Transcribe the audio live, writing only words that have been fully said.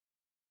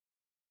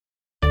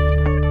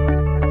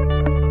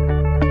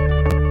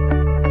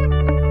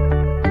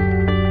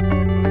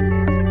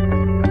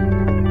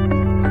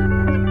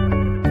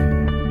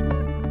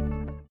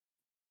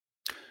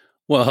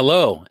Well,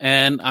 hello.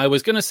 And I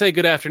was going to say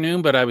good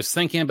afternoon, but I was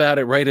thinking about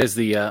it right as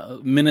the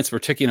minutes were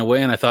ticking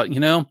away. And I thought,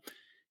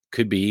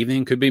 could be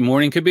evening, could be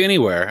morning, could be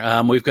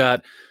anywhere. We've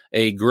got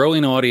a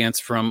growing audience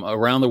from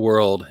around the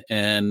world,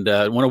 and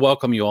I want to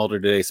welcome you all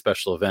to today's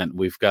special event.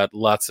 We've got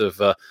lots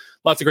of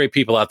great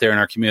people out there in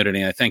our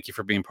community, and I thank you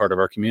for being part of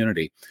our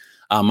community.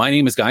 My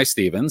name is Guy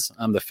Stevens.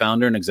 I'm the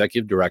founder and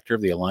executive director of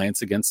the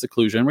Alliance Against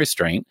Seclusion and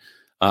Restraint.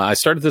 I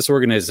started this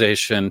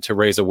organization to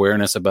raise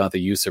awareness about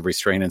the use of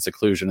restraint and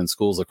seclusion in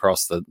schools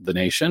across the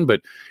nation.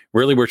 But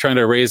really, we're trying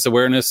to raise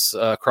awareness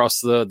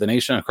across the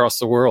nation, across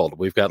the world.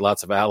 We've got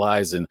lots of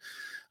allies in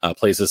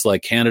places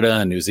like Canada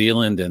and New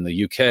Zealand and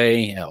the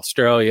UK,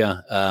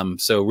 Australia.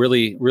 So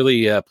really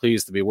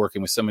pleased to be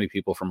working with so many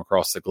people from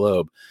across the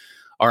globe.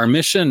 Our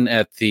mission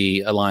at the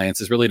Alliance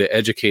is really to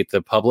educate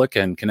the public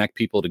and connect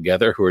people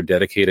together who are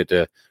dedicated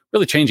to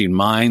really changing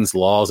minds,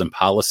 laws, and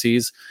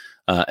policies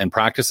and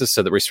practices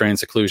so that restraint and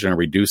seclusion are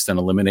reduced and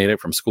eliminated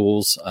from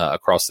schools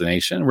across the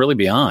nation, really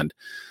beyond.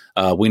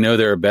 We know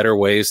there are better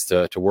ways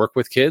to work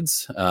with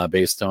kids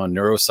based on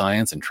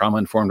neuroscience and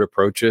trauma-informed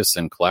approaches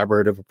and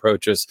collaborative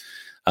approaches.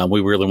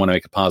 We really want to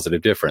make a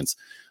positive difference.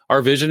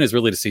 Our vision is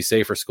really to see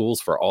safer schools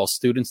for all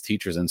students,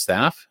 teachers, and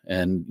staff.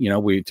 And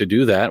to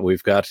do that,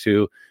 we've got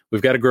to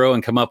grow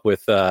and come up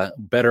with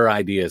better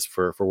ideas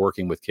for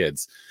working with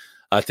kids.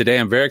 Today,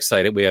 I'm very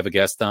excited. We have a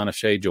guest, Donna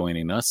Shea,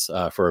 joining us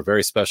for a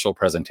very special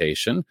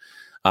presentation.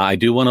 I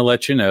do want to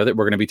let you know that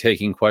we're going to be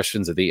taking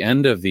questions at the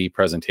end of the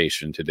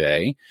presentation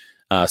today.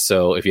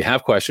 So if you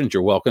have questions,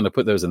 you're welcome to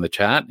put those in the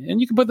chat. And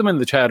you can put them in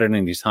the chat at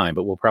any time,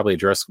 but we'll probably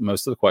address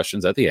most of the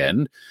questions at the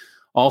end.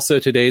 Also,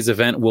 today's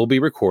event will be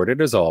recorded,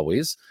 as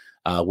always.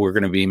 We're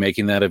going to be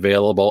making that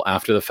available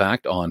after the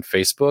fact on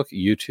Facebook,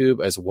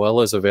 YouTube, as well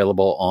as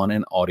available on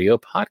an audio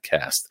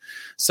podcast.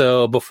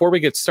 So before we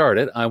get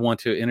started, I want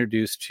to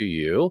introduce to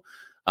you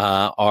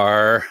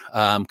our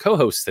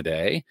co-host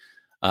today.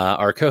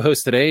 Our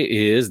co-host today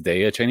is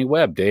Dea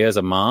Cheney-Webb. Dea is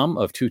a mom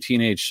of two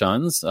teenage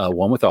sons,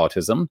 one with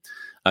autism.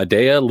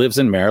 Dea lives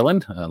in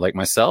Maryland, like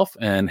myself,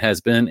 and has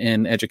been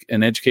an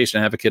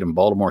education advocate in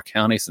Baltimore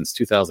County since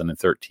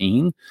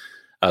 2013.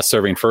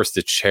 Serving first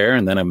as chair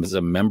and then as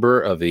a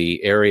member of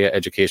the Area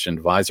Education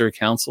Advisory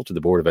Council to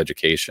the Board of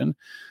Education,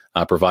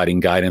 providing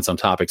guidance on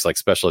topics like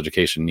special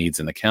education needs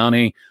in the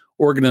county,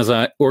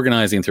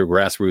 organizing through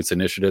grassroots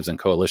initiatives and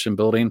coalition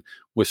building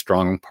with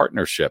strong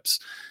partnerships.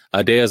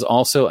 Dea is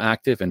also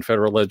active in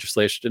federal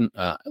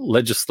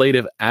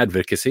legislative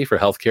advocacy for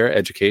healthcare,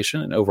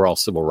 education, and overall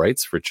civil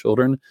rights for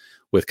children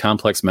with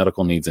complex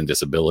medical needs and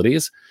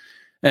disabilities.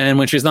 And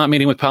when she's not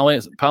meeting with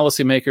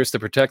policymakers to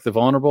protect the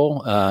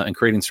vulnerable and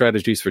creating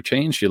strategies for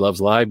change, she loves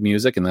live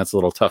music, and that's a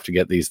little tough to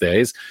get these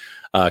days,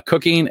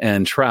 cooking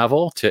and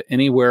travel to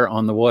anywhere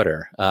on the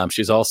water.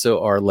 She's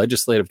also our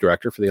legislative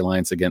director for the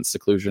Alliance Against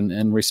Seclusion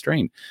and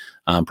Restraint.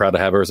 I'm proud to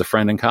have her as a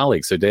friend and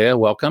colleague. So Dea,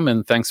 welcome,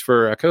 and thanks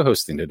for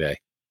co-hosting today.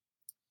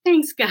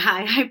 Thanks, Guy.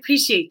 I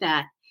appreciate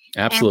that.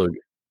 Absolutely.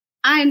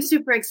 And I'm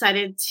super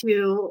excited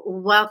to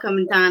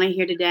welcome Donna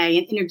here today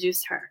and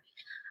introduce her.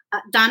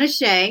 Donna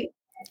Shea,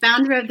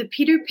 founder of the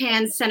Peter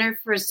Pan Center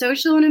for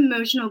Social and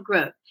Emotional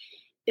Growth,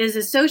 is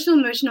a social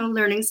emotional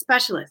learning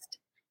specialist.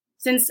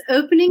 Since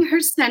opening her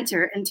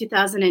center in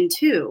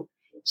 2002,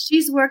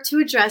 she's worked to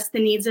address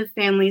the needs of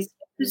families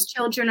whose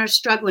children are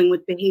struggling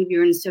with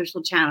behavior and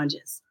social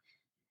challenges.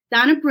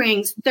 Donna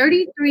brings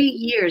 33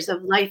 years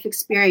of life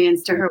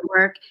experience to her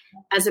work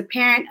as a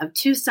parent of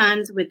two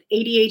sons with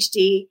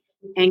ADHD,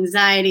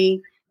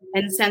 anxiety,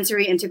 and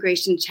sensory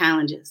integration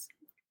challenges.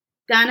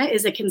 Donna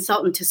is a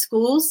consultant to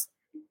schools,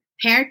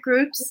 parent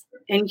groups,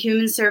 and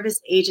human service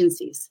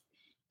agencies.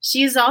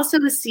 She is also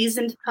a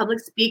seasoned public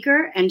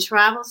speaker and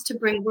travels to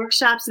bring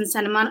workshops and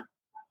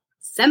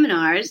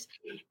seminars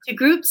to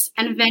groups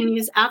and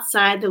venues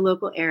outside the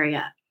local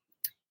area.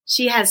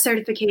 She has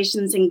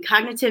certifications in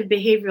cognitive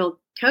behavioral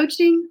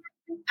coaching,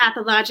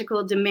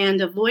 pathological demand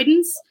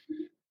avoidance,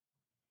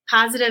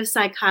 positive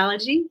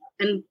psychology,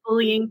 and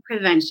bullying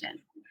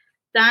prevention.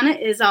 Donna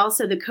is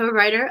also the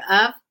co-writer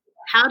of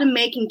How to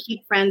Make and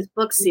Keep Friends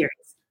book series.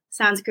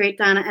 Sounds great,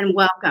 Donna, and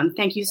welcome.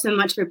 Thank you so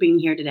much for being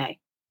here today.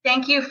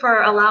 Thank you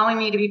for allowing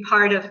me to be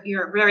part of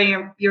your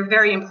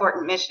very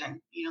important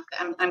mission.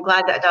 I'm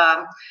glad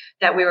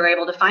that we were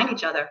able to find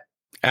each other.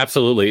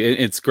 Absolutely.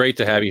 It's great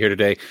to have you here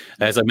today.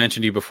 As I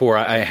mentioned to you before,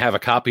 I have a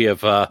copy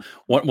of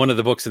one of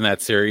the books in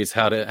that series,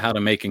 How to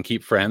Make and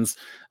Keep Friends.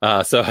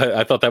 So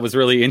I thought that was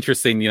really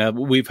interesting.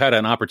 We've had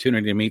an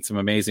opportunity to meet some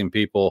amazing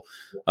people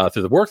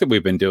through the work that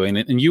we've been doing.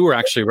 And you were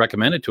actually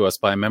recommended to us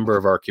by a member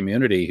of our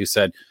community who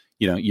said,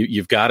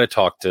 you've got to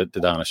talk to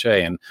Donna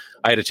Shea. And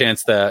I had a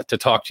chance to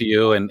talk to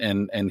you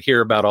and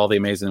hear about all the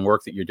amazing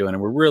work that you're doing.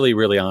 And we're really,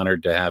 really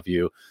honored to have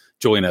you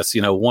join us.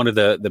 One of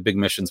the big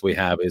missions we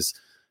have is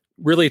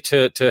really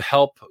to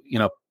help,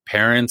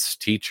 parents,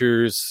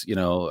 teachers,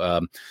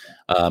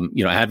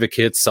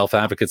 advocates,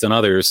 self-advocates, and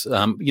others,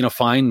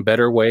 find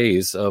better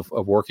ways of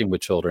working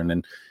with children.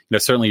 And,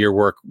 certainly your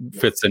work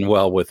fits in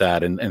well with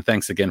that. And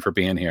thanks again for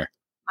being here.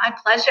 My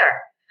pleasure.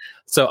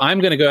 So I'm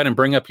going to go ahead and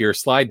bring up your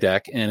slide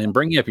deck. And in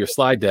bringing up your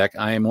slide deck,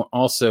 I am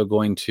also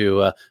going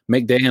to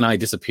make Day and I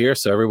disappear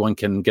so everyone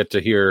can get to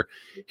hear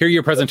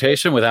your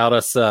presentation without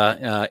us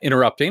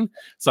interrupting.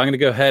 So I'm going to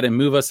go ahead and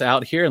move us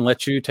out here and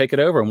let you take it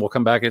over. And we'll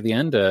come back at the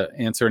end to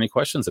answer any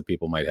questions that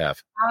people might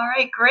have. All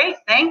right, great.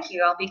 Thank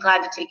you. I'll be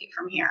glad to take it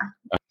from here.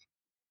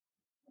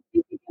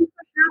 Thank you for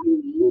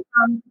having me.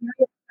 Very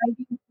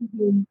exciting to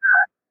be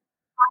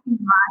talking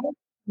live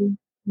with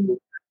the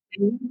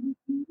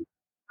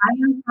I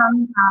am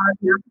from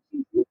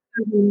Massachusetts,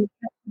 so we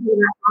get to do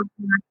that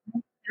often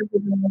as we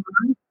go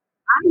along.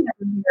 I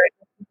never hear it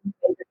as you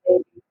say the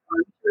baby, so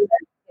I'm sure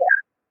that's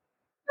there.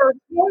 So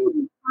today we'll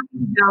be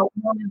talking about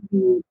one of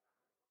the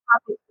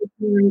topics that's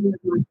near to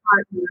my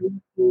heart when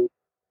I'm looking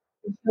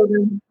at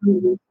children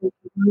who come to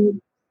social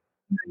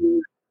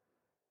media.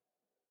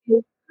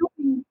 Is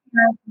helping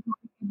parents and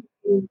helping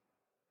educators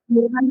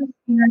with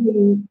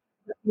understanding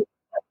that the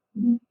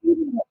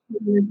behavior that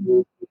children are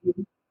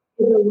using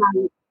is a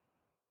right.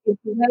 It's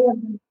a way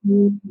of them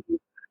communicating.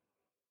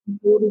 And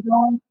so we're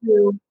going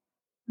to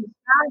some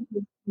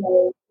strategies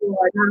today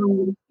for not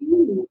only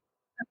understanding,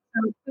 but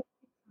some quick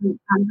tips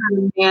on how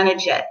to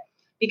manage it.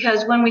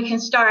 Because when we can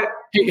start.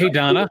 Hey,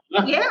 Donna.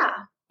 Yeah.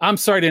 I'm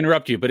sorry to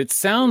interrupt you, but it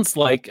sounds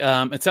like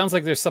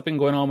there's something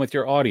going on with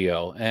your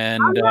audio,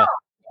 and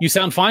you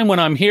sound fine when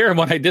I'm here. And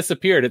when I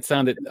disappeared, it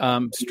sounded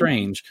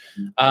strange,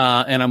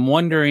 and I'm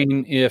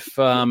wondering if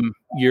let's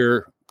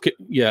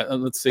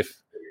see.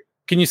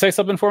 Can you say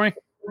something for me?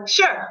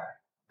 Sure.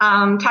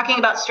 Talking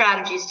about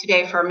strategies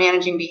today for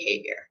managing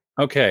behavior.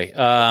 Okay.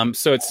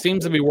 So it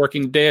seems to be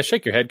working. Dea,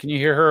 shake your head. Can you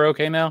hear her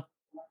okay now?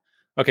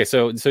 Okay.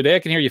 So Dea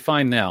can hear you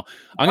fine now.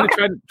 I'm going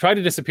to try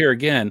to disappear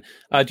again.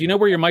 Do you know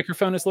where your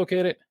microphone is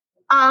located?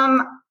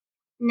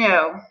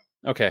 No.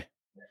 Okay.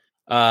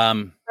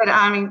 But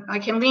I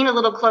can lean a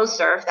little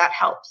closer if that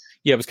helps.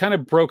 Yeah, it was kind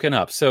of broken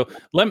up. So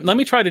let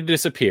me try to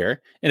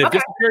disappear. And if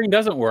disappearing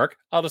doesn't work,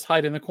 I'll just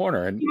hide in the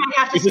corner. And you might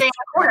have to stay in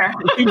the corner.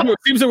 It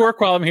seems to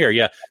work while I'm here.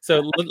 Yeah.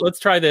 So let's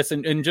try this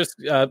and just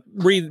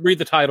read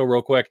the title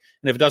real quick.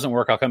 And if it doesn't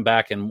work, I'll come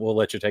back and we'll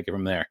let you take it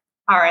from there.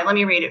 All right. Let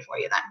me read it for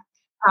you then.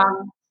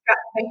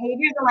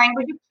 Behavior is the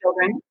language of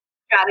children.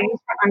 Strategies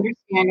for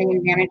understanding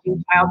and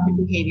managing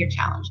childhood behavior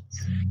challenges.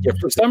 Yeah,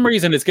 for some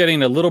reason, it's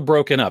getting a little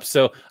broken up.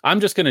 So I'm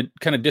just going to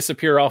kind of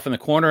disappear off in the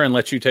corner and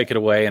let you take it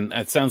away. And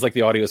it sounds like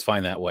the audio is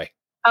fine that way.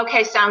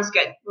 Okay, sounds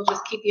good. We'll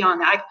just keep you on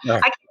that.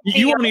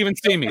 You won't even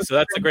see me, so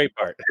that's the great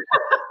part.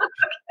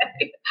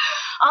 Okay.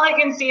 All I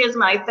can see is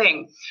my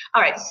thing.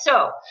 All right,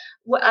 so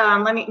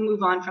let me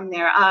move on from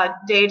there.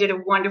 Day did a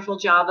wonderful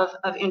job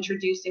of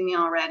introducing me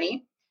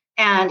already.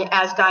 And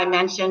as Guy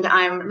mentioned,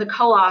 I'm the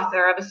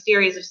co-author of a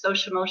series of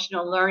social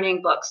emotional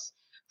learning books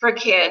for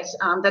kids.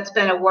 That's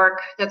been a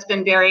work that's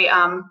been very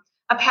a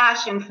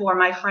passion for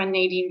my friend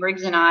Nadine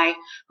Briggs and I,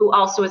 who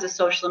also is a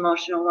social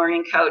emotional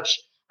learning coach,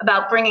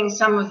 about bringing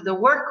some of the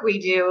work we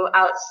do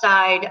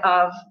outside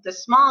of the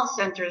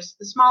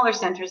smaller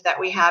centers that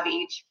we have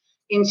each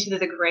into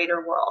the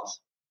greater world.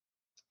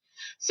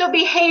 So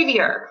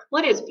behavior,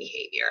 what is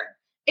behavior?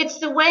 It's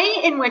the way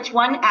in which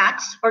one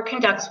acts or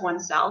conducts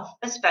oneself,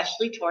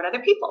 especially toward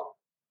other people.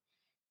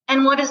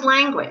 And what is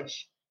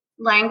language?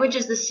 Language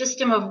is the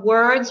system of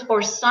words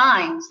or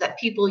signs that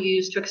people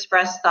use to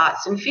express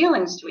thoughts and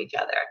feelings to each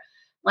other.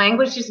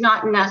 Language does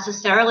not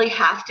necessarily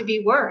have to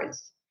be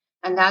words.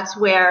 And that's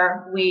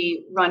where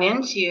we run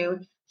into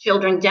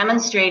children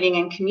demonstrating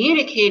and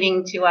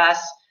communicating to us,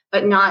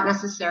 but not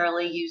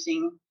necessarily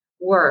using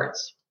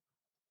words.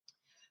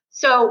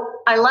 So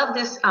I love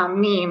this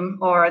meme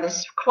or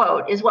this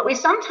quote is what we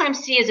sometimes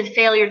see as a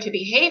failure to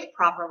behave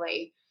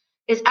properly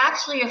is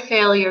actually a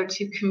failure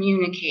to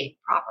communicate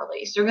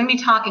properly. So we're going to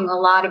be talking a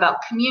lot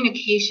about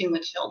communication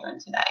with children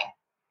today.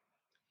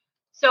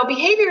 So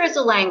behavior is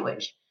a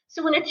language.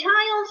 So when a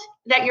child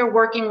that you're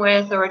working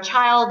with or a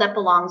child that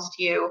belongs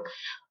to you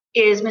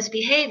is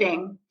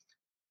misbehaving,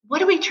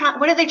 what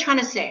are they trying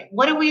to say?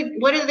 What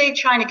are they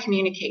trying to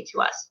communicate to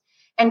us?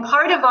 And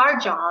part of our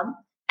job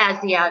as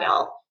the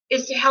adult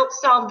is to help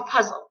solve the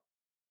puzzle,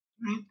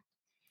 right?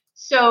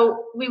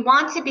 So we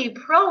want to be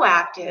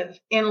proactive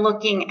in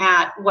looking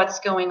at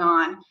what's going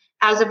on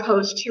as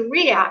opposed to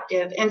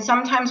reactive. And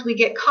sometimes we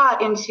get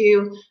caught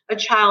into a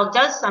child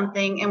does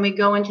something and we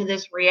go into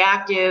this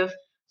reactive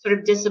sort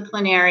of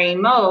disciplinary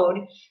mode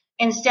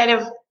instead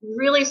of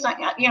really,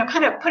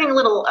 kind of putting a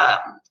little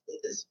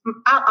what's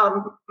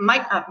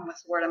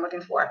the word I'm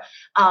looking for?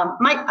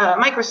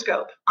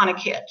 Microscope on a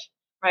kid,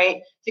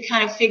 right? To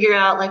kind of figure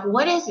out like,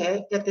 what is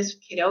it that this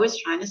kiddo is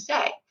trying to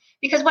say?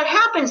 Because what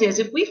happens is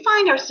if we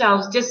find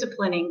ourselves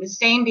disciplining the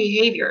same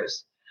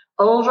behaviors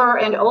over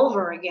and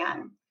over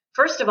again,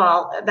 first of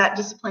all, that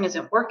discipline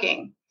isn't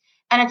working.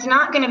 And it's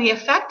not going to be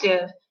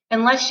effective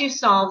unless you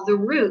solve the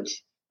root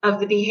of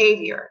the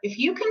behavior. If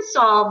you can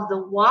solve the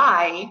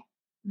why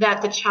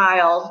that the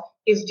child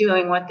is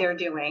doing what they're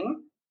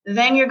doing,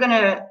 then you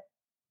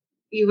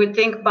would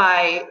think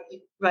by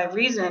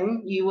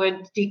reason, you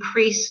would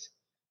decrease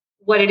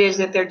what it is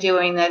that they're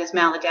doing that is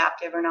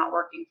maladaptive or not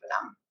working for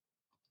them.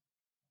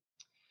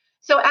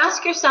 So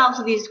ask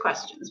yourselves these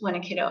questions when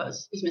a kiddo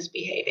is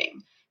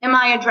misbehaving. Am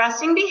I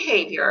addressing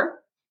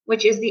behavior,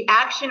 which is the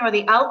action or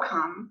the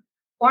outcome,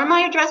 or am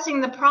I addressing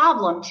the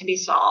problem to be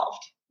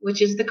solved,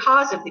 which is the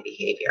cause of the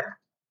behavior?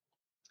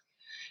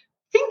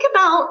 Think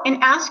about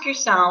and ask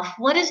yourself,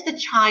 what is the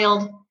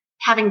child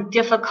having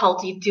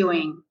difficulty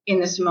doing in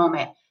this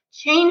moment?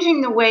 Changing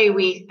the way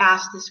we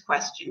ask this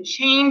question,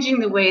 changing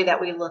the way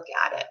that we look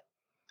at it.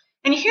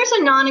 And here's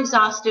a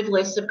non-exhaustive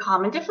list of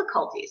common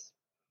difficulties.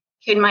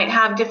 Kid might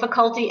have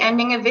difficulty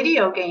ending a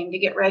video game to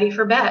get ready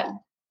for bed.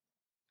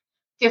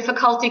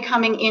 Difficulty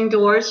coming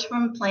indoors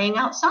from playing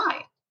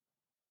outside.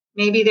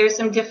 Maybe there's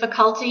some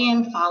difficulty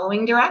in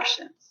following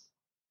directions.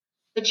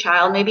 The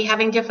child may be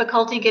having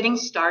difficulty getting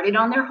started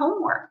on their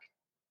homework.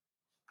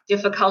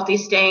 Difficulty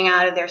staying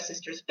out of their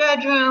sister's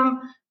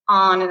bedroom,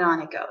 on and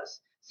on it goes.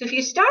 So if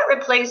you start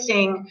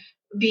replacing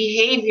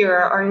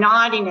behavior or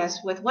naughtiness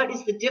with what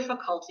is the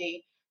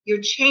difficulty, you're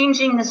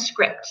changing the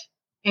script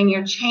and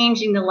you're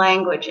changing the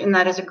language. And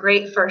that is a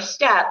great first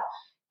step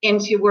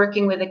into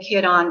working with a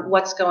kid on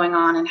what's going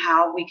on and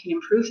how we can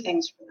improve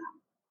things for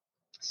them.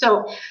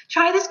 So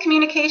try this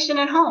communication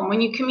at home.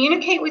 When you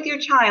communicate with your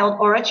child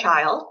or a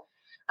child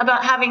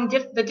about having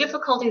the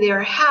difficulty they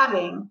are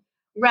having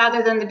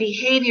rather than the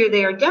behavior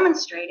they are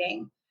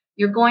demonstrating,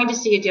 you're going to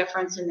see a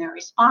difference in their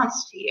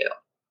response to you.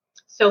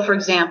 So for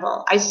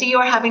example, I see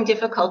you're having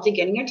difficulty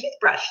getting your teeth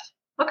brushed.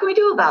 What can we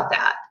do about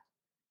that?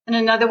 And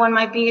another one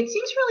might be, it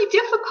seems really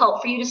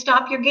difficult for you to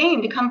stop your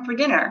game to come for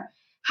dinner.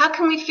 How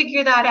can we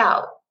figure that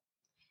out?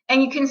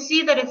 And you can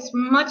see that it's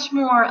much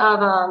more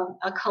of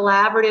a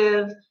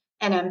collaborative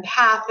and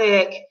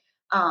empathic,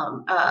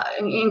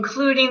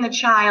 including the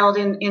child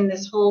in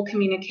this whole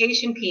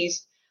communication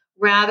piece,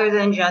 rather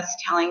than just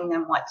telling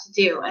them what to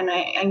do. And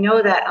I know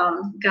that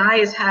Guy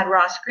has had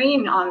Ross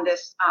Green on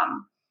this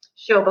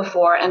show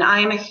before, and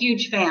I am a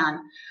huge fan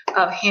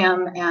of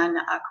him and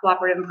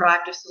Cooperative and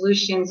Proactive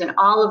Solutions and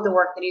all of the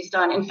work that he's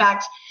done. In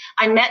fact,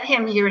 I met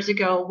him years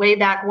ago, way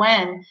back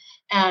when,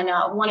 and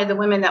one of the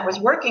women that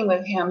was working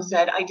with him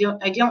said, I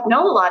don't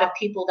know a lot of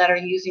people that are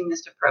using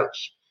this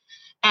approach.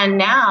 And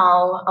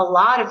now a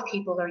lot of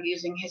people are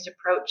using his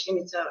approach, and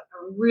it's a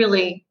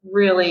really,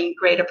 really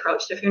great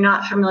approach. So if you're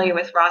not familiar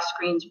with Ross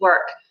Green's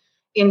work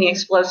in The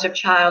Explosive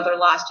Child or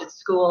Lost at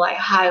School, I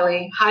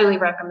highly, highly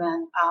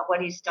recommend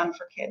what he's done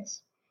for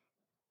kids.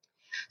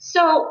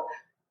 So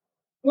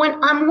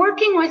when I'm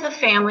working with a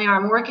family or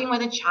I'm working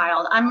with a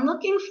child, I'm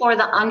looking for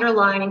the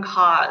underlying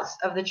cause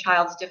of the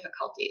child's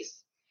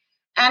difficulties.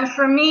 And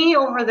for me,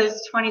 over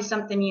this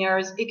 20-something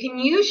years, it can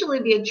usually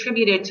be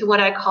attributed to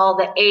what I call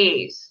the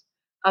A's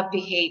of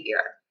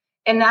behavior.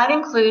 And that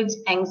includes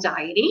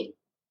anxiety,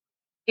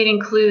 it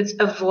includes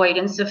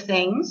avoidance of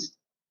things,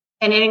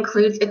 and it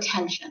includes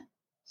attention.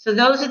 So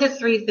those are the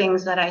three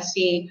things that I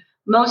see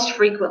most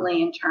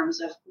frequently in terms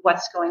of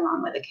what's going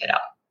on with a kiddo.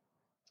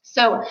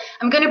 So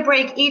I'm going to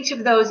break each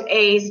of those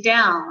A's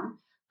down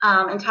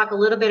and talk a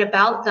little bit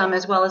about them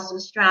as well as some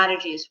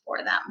strategies for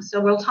them.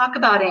 So we'll talk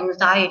about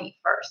anxiety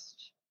first.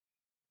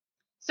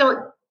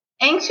 So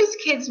anxious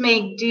kids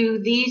may do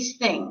these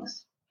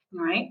things,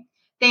 all right?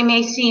 They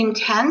may seem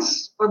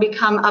tense or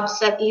become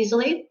upset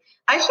easily.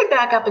 I should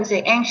back up and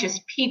say anxious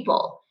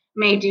people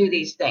may do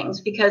these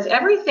things because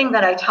everything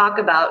that I talk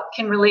about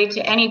can relate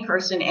to any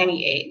person,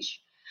 any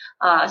age.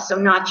 So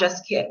not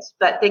just kids,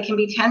 but they can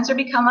be tense or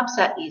become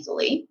upset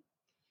easily.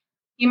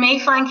 You may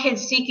find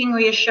kids seeking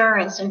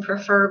reassurance and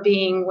prefer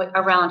being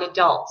around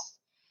adults.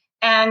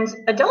 And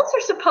adults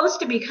are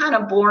supposed to be kind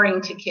of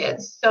boring to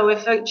kids. So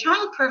if a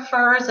child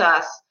prefers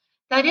us,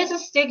 that is a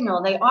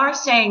signal. They are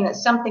saying that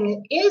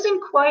something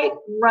isn't quite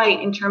right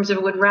in terms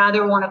of would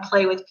rather want to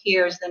play with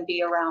peers than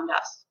be around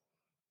us.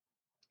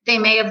 They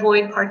may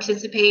avoid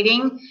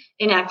participating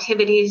in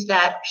activities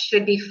that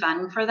should be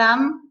fun for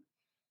them.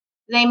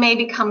 They may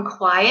become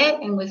quiet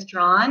and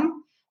withdrawn,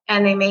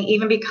 and they may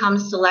even become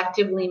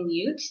selectively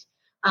mute.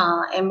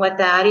 And what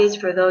that is,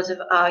 for those of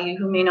you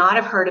who may not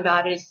have heard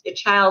about it, is a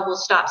child will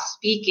stop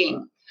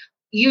speaking,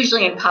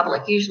 usually in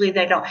public. Usually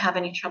they don't have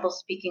any trouble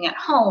speaking at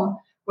home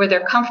where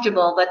they're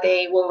comfortable, but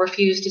they will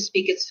refuse to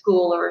speak at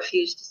school or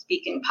refuse to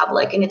speak in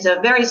public. And it's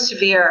a very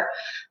severe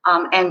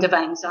end of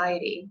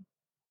anxiety.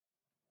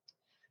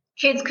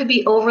 Kids could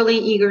be overly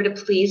eager to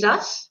please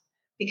us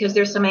because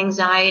there's some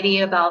anxiety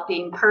about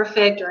being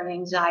perfect or an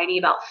anxiety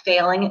about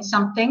failing at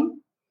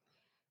something.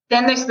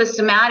 Then there's the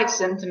somatic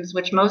symptoms,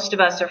 which most of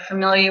us are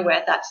familiar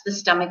with. That's the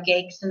stomach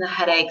aches and the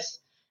headaches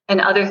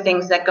and other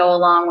things that go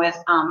along with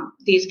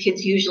these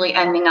kids usually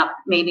ending up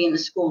maybe in the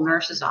school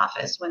nurse's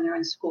office when they're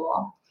in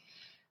school.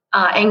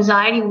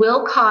 Anxiety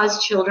will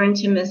cause children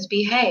to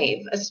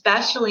misbehave,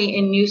 especially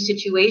in new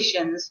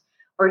situations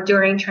or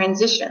during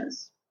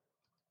transitions.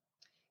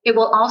 It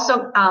will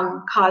also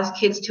cause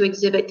kids to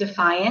exhibit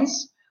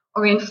defiance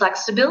or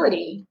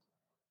inflexibility,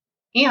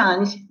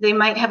 and they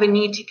might have a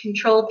need to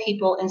control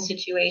people and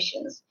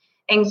situations.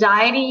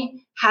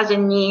 Anxiety has a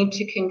need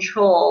to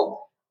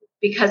control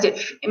because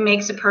it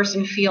makes a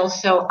person feel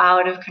so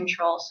out of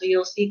control. So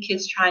you'll see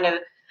kids trying to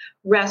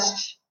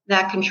wrest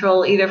that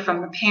control either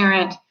from the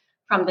parent,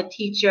 from the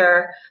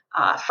teacher,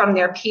 from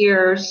their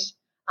peers,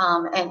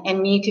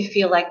 and need to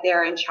feel like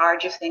they're in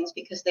charge of things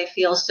because they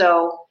feel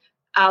so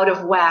out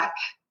of whack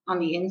on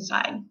the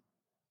inside.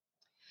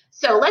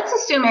 So let's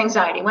assume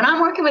anxiety. When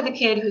I'm working with a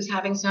kid who's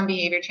having some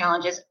behavior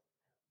challenges,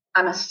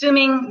 I'm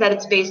assuming that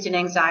it's based in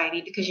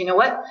anxiety because you know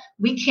what?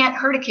 We can't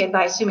hurt a kid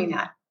by assuming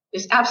that.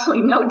 There's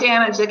absolutely no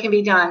damage that can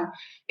be done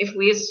if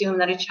we assume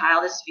that a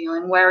child is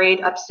feeling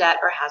worried, upset,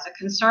 or has a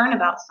concern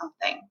about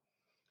something.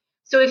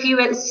 So if you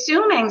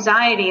assume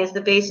anxiety as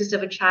the basis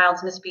of a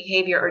child's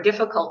misbehavior or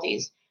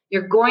difficulties,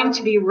 you're going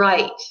to be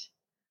right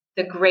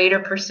the greater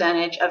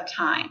percentage of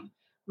time.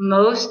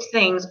 Most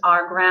things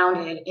are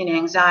grounded in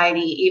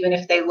anxiety, even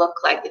if they look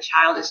like the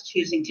child is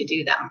choosing to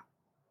do them.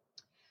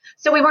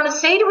 So we want to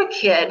say to a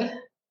kid,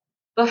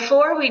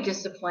 before we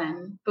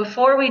discipline,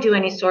 before we do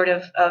any sort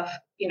of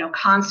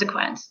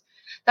consequence,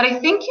 that I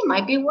think you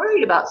might be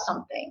worried about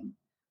something,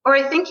 or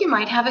I think you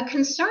might have a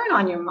concern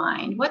on your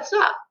mind. What's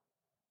up?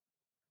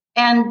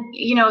 And,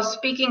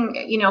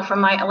 speaking,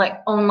 from my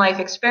own life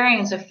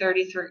experience of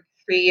 33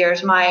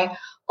 years, my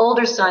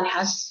older son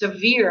has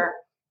severe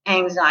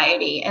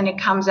anxiety, and it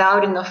comes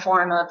out in the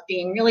form of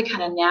being really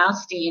kind of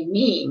nasty and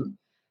mean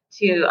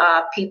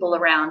to people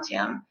around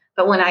him.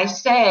 But when I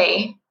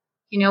say,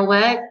 you know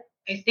what,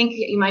 I think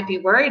that you might be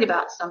worried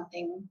about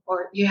something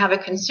or you have a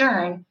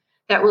concern,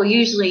 he'll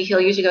usually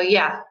go,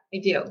 yeah, I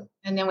do.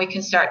 And then we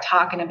can start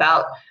talking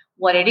about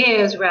what it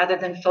is rather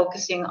than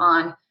focusing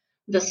on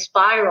the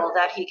spiral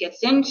that he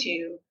gets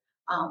into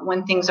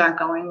when things aren't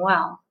going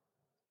well.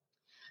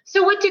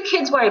 So what do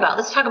kids worry about?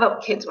 Let's talk about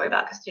what kids worry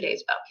about because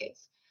today's about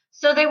kids.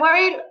 So they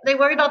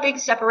worry about being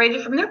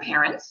separated from their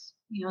parents.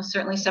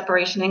 Certainly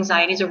separation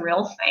anxiety is a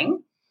real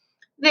thing.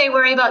 They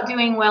worry about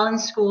doing well in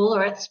school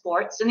or at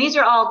sports. And these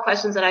are all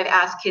questions that I've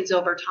asked kids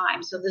over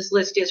time. So this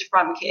list is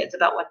from kids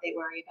about what they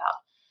worry about.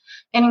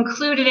 And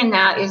included in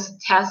that is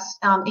tests.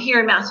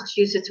 Here in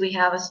Massachusetts, we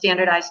have a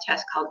standardized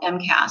test called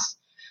MCAS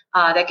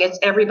that gets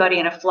everybody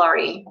in a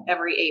flurry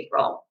every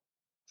April.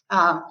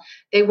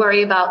 They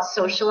worry about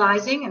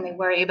socializing, and they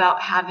worry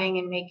about having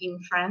and making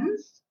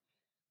friends.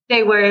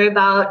 They worry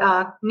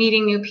about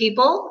meeting new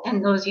people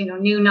and those,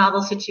 new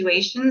novel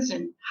situations,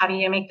 and how do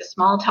you make the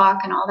small talk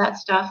and all that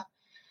stuff.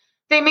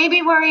 They may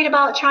be worried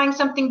about trying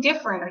something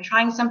different or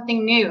trying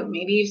something new.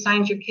 Maybe you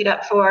signed your kid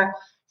up for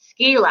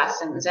ski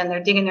lessons and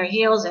they're digging their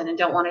heels in and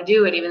don't want to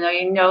do it, even though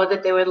you know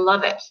that they would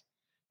love it.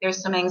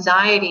 There's some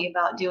anxiety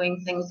about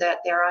doing things that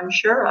they're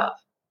unsure of.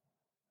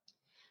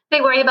 They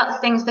worry about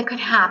things that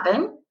could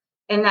happen,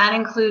 and that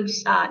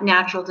includes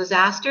natural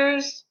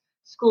disasters.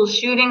 School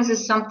shootings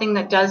is something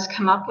that does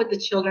come up with the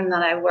children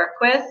that I work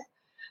with.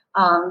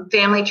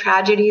 Family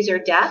tragedies or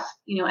death,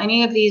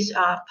 any of these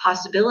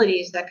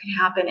possibilities that could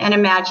happen, and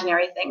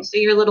imaginary things. So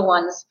your little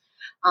ones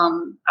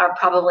are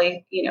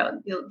probably,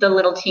 the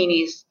little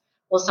teenies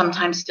will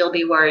sometimes still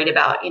be worried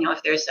about,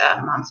 if there's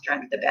a monster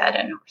under the bed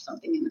or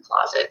something in the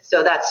closet.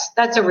 So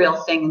that's a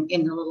real thing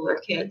in the littler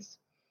kids.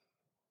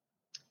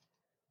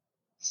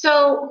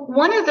 So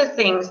one of the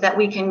things that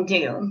we can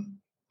do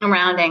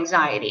around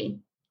anxiety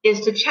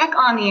is to check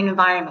on the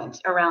environment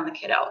around the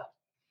kiddo.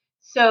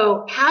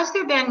 So has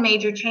there been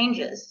major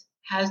changes?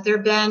 Has there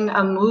been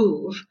a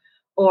move?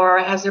 Or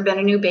has there been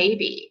a new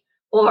baby?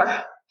 Or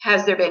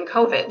has there been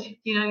COVID?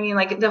 You know what I mean?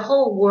 Like the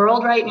whole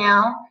world right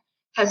now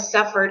has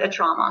suffered a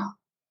trauma.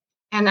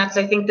 And that's,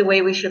 I think, the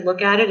way we should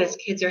look at it as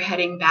kids are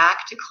heading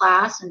back to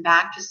class and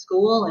back to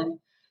school, and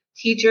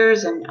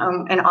teachers and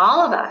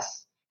all of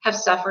us have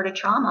suffered a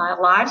trauma.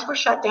 Our lives were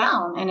shut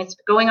down, and it's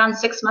going on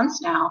 6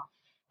 months now.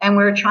 And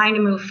we're trying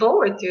to move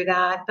forward through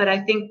that. But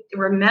I think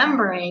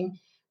remembering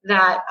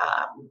that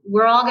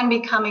we're all going to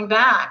be coming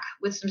back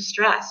with some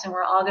stress, and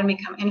we're all going to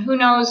be coming, and who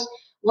knows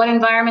what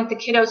environment the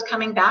kiddo's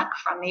coming back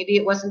from. Maybe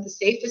it wasn't the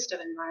safest of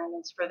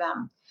environments for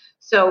them.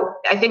 So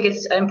I think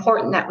it's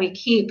important that we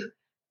keep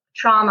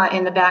trauma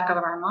in the back of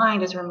our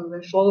mind as we're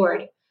moving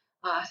forward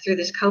through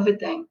this COVID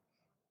thing.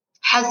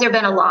 Has there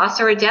been a loss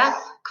or a death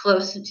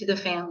close to the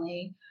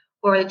family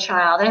or the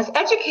child? And as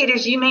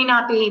educators, you may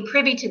not be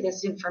privy to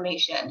this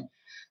information.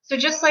 So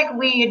just like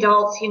we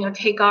adults,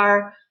 take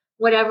our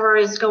whatever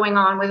is going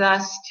on with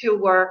us to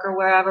work or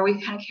wherever, we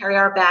kind of carry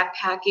our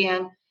backpack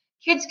in.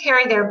 Kids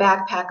carry their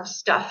backpack of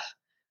stuff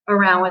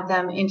around with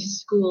them into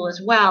school as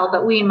well,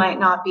 but we might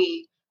not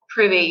be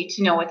privy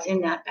to know what's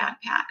in that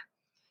backpack.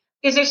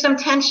 Is there some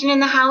tension in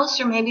the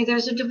house, or maybe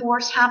there's a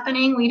divorce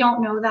happening? We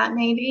don't know that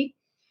maybe.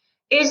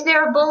 Is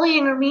there a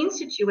bullying or mean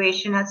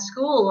situation at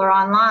school or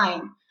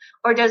online?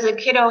 Or does a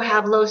kiddo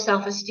have low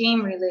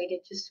self-esteem related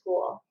to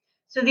school?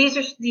 So these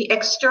are the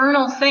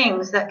external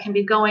things that can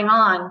be going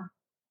on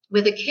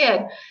with a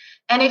kid.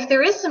 And if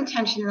there is some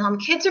tension in them,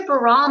 kids are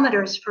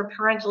barometers for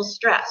parental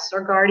stress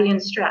or guardian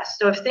stress.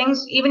 So if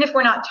things, even if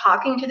we're not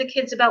talking to the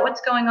kids about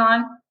what's going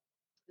on,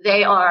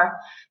 they are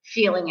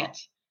feeling it.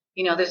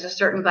 There's a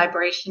certain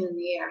vibration in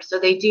the air. So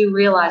they do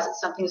realize that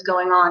something's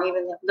going on,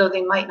 even though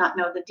they might not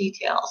know the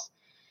details.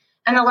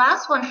 And the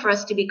last one for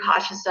us to be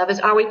cautious of is,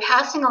 are we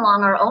passing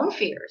along our own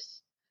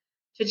fears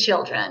to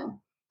children?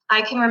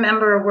 I can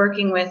remember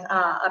working with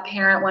a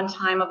parent one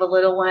time of a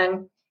little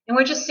one, and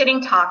we're just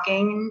sitting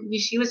talking,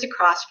 and she was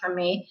across from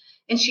me,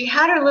 and she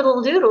had her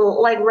little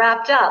doodle like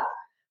wrapped up,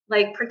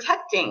 like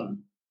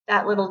protecting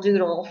that little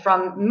doodle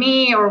from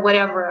me or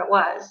whatever it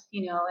was,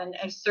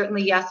 and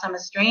certainly, yes, I'm a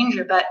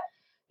stranger, but,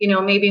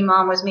 maybe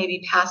mom was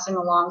maybe passing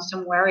along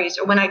some worries.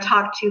 Or when I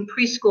talk to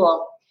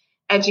preschool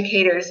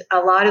educators, a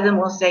lot of them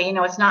will say,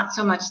 it's not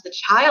so much the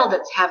child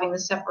that's having the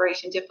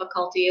separation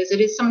difficulty as it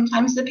is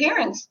sometimes the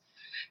parents.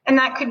 And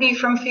that could be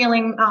from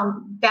feeling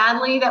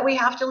badly that we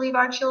have to leave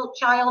our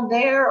child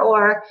there,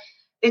 or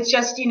it's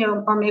just,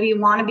 or maybe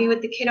you want to be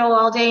with the kiddo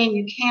all day and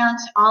you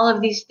can't. All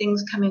of these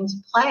things come into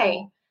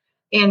play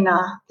in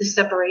the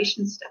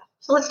separation stuff.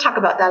 So let's talk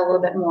about that a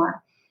little bit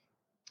more.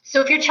 So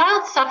if your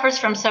child suffers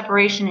from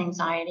separation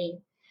anxiety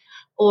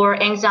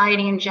or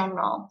anxiety in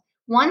general,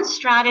 one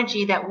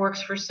strategy that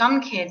works for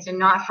some kids and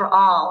not for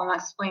all, and I'll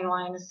explain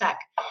why in a sec,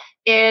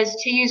 is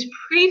to use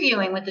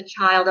previewing with the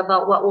child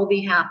about what will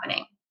be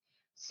happening.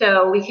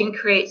 So we can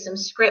create some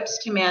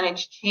scripts to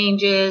manage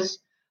changes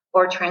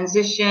or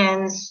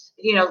transitions,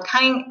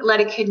 kind of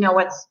let a kid know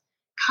what's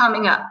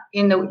coming up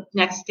in the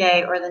next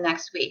day or the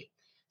next week.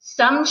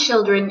 Some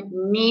children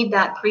need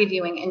that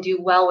previewing and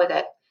do well with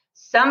it.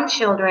 Some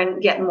children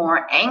get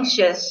more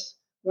anxious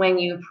when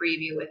you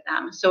preview with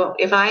them. So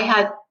if I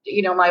had,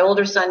 my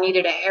older son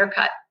needed a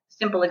haircut,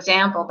 simple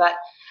example, but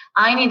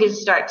I needed to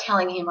start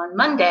telling him on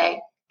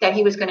Monday that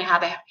he was going to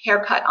have a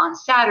haircut on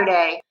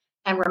Saturday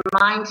and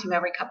remind him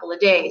every couple of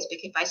days,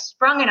 because if I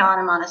sprung it on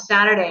him on a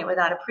Saturday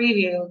without a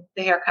preview,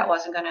 the haircut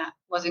wasn't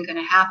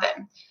gonna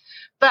happen.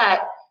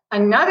 But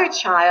another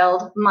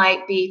child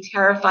might be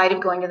terrified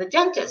of going to the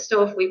dentist.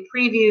 So if we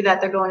preview that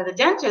they're going to the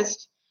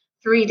dentist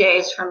 3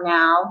 days from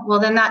now, well,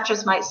 then that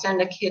just might send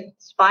a kid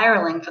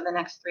spiraling for the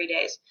next 3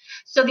 days.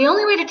 So the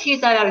only way to tease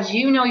that out is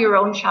your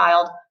own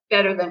child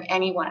better than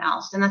anyone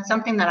else. And that's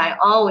something that I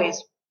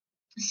always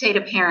say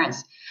to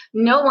parents.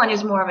 No one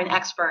is more of an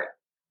expert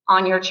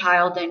on your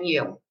child than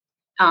you.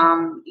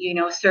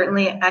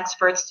 Certainly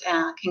experts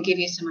can give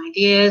you some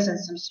ideas and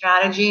some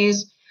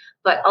strategies,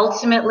 but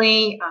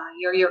ultimately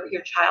you're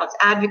your child's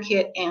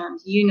advocate, and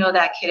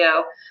that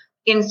kiddo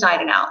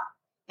inside and out,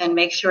 and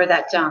make sure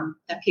that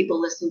that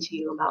people listen to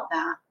you about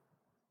that.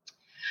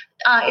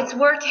 It's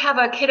worth to have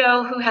a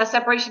kiddo who has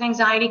separation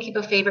anxiety keep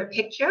a favorite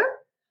picture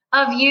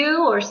of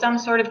you or some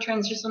sort of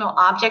transitional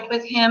object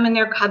with him in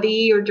their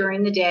cubby or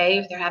during the day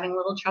if they're having a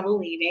little trouble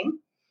leaving.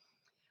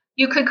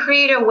 You could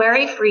create a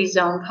worry-free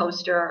zone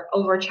poster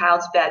over a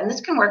child's bed, and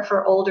this can work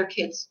for older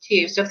kids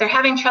too. So if they're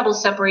having trouble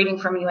separating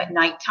from you at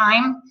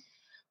nighttime,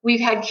 we've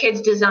had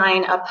kids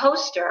design a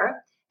poster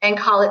and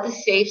call it the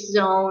safe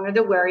zone or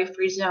the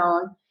worry-free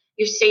zone.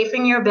 You're safe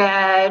in your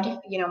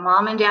bed,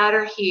 mom and dad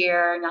are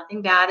here,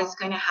 nothing bad is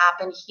going to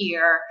happen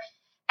here.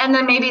 And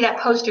then maybe that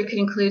poster could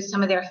include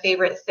some of their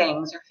favorite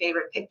things or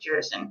favorite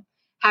pictures, and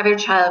have your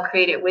child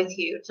create it with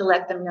you to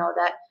let them know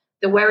that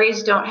the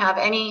worries don't have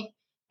any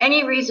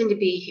reason to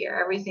be here.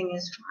 Everything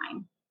is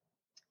fine.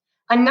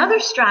 Another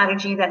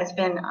strategy that has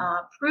been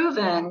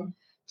proven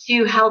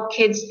to help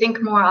kids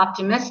think more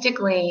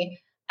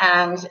optimistically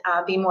and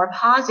be more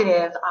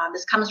positive,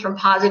 this comes from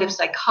positive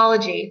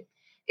psychology,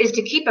 is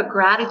to keep a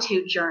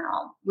gratitude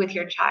journal with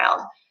your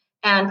child.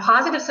 And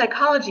positive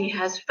psychology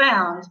has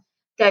found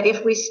that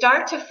if we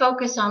start to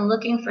focus on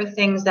looking for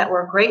things that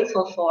we're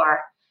grateful for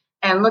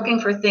and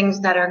looking for things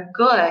that are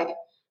good,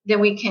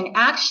 then we can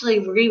actually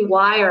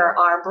rewire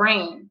our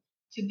brain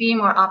to be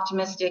more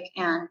optimistic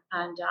and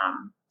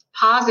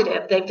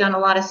positive. They've done a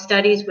lot of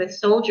studies with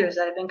soldiers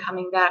that have been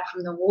coming back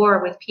from the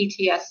war with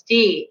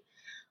PTSD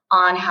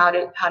on how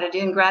to do,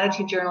 and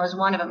gratitude journal is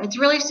one of them. It's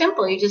really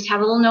simple. You just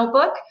have a little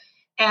notebook,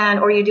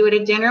 or you do it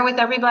at dinner with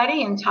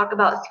everybody and talk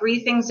about 3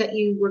 things that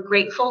you were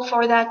grateful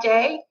for that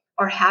day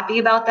or happy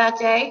about that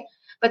day.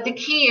 But the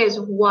key is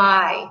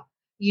why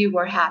you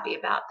were happy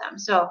about them.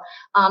 So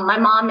my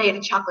mom made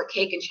a chocolate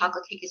cake, and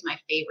chocolate cake is my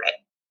favorite.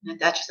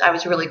 I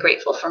was really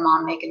grateful for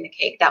mom making the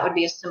cake. That would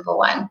be a simple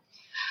one.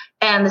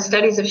 And the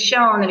studies have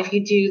shown that if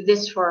you do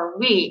this for a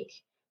week,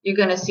 you're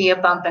going to see a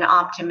bump in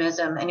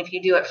optimism. And if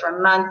you do it for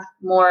a month,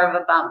 more of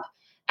a bump.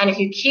 And if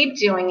you keep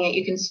doing it,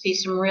 you can see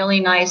some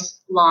really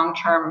nice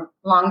long-term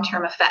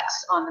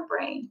effects on the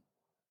brain.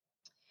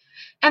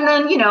 And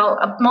then,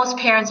 most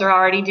parents are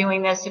already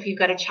doing this if you've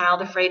got a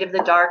child afraid of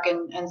the dark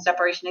and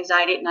separation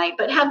anxiety at night,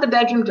 but have the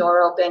bedroom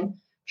door open,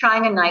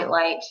 trying a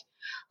nightlight.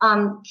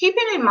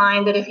 Keeping in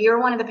mind that if you're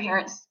one of the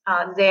parents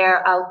out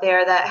there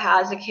that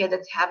has a kid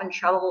that's having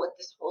trouble with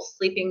this whole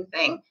sleeping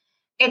thing,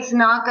 it's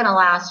not going to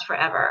last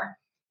forever.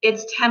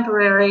 It's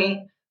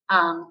temporary.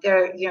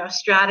 There are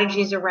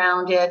strategies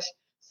around it.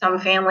 Some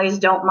families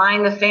don't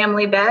mind the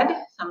family bed.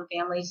 Some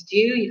families do.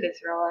 You could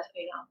throw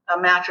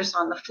a mattress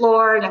on the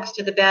floor next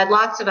to the bed.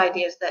 Lots of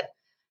ideas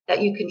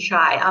that you can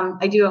try.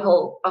 I do a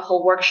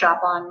whole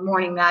workshop on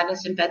morning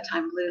madness and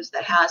bedtime blues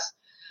that has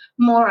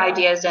more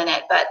ideas in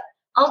it. But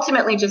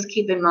ultimately, just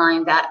keep in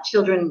mind that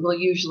children will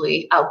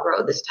usually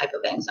outgrow this type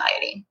of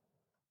anxiety.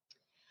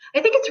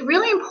 I think it's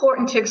really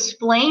important to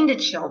explain to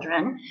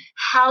children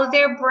how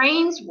their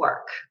brains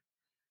work.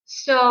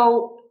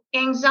 So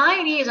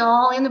anxiety is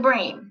all in the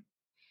brain.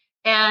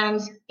 And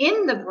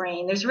in the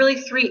brain, there's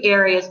really three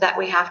areas that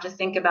we have to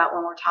think about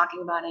when we're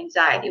talking about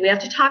anxiety. We have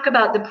to talk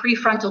about the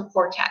prefrontal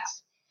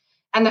cortex.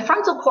 And the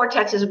frontal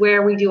cortex is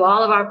where we do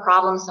all of our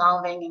problem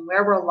solving and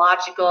where we're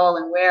logical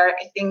and where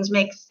things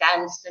make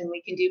sense and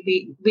we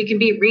can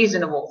be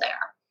reasonable there.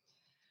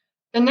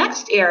 The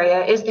next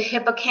area is the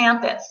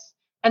hippocampus,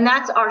 and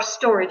that's our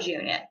storage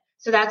unit.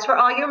 So that's where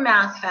all your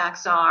math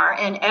facts are,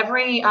 and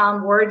every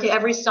word to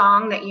every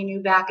song that you knew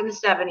back in the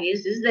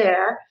 70s is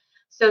there.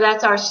 So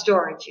that's our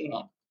storage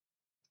unit.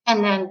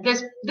 And then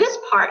this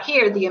part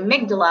here, the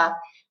amygdala,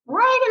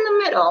 right in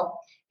the middle,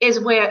 is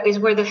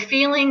where the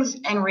feelings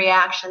and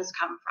reactions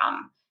come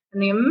from.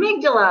 And the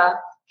amygdala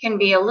can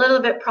be a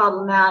little bit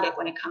problematic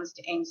when it comes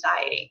to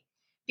anxiety,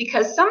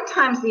 because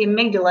sometimes the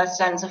amygdala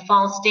sends a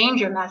false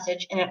danger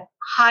message and it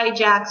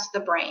hijacks the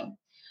brain.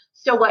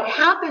 So what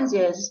happens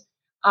is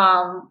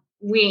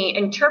we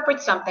interpret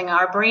something,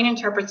 our brain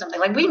interprets something.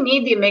 Like we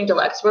need the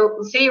amygdala. So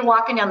say you're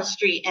walking down the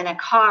street and a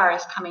car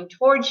is coming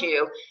towards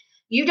you.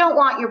 You don't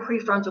want your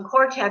prefrontal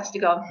cortex to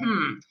go,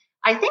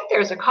 I think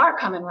there's a car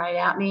coming right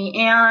at me,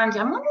 and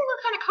I'm wondering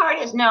what kind of car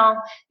it is. No,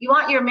 you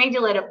want your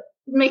amygdala to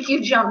make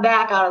you jump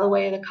back out of the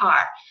way of the car.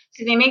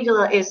 So the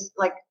amygdala is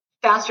like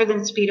faster than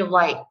the speed of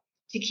light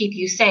to keep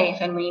you safe,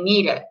 and we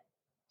need it.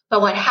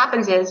 But what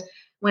happens is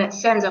when it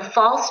sends a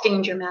false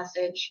danger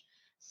message,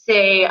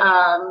 say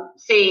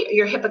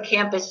your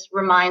hippocampus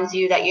reminds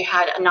you that you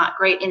had a not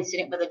great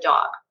incident with a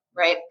dog,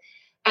 right?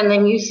 And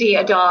then you see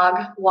a dog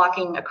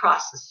walking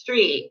across the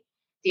street.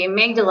 The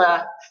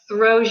amygdala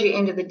throws you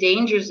into the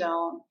danger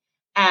zone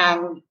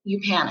and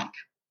you panic,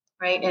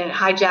 right? And it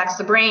hijacks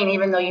the brain,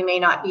 even though you may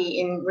not be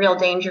in real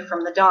danger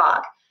from the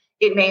dog.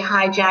 It may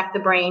hijack the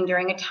brain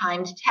during a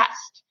timed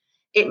test.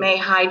 It may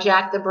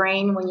hijack the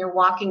brain when you're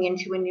walking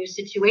into a new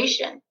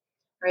situation,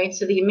 right?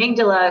 So the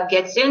amygdala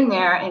gets in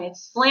there and it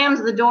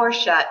slams the door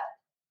shut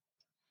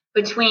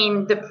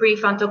between the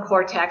prefrontal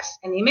cortex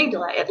and the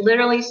amygdala. It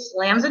literally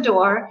slams the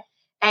door.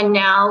 And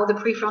now the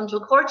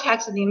prefrontal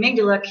cortex and the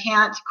amygdala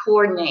can't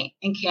coordinate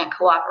and can't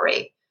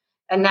cooperate.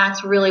 And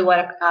that's really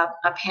what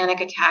a panic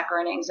attack or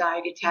an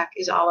anxiety attack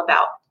is all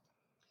about.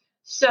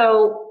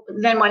 So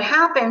then what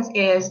happens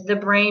is the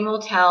brain will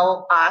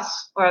tell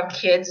us, or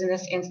kids in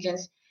this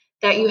instance,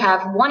 that you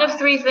have one of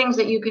three things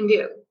that you can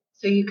do.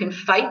 So you can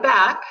fight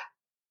back,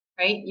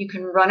 right? You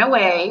can run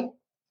away,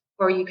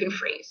 or you can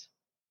freeze.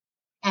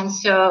 And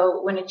so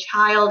when a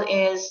child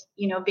is,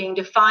 being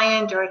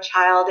defiant, or a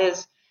child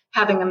is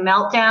having a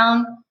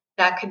meltdown,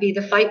 that could be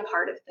the fight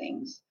part of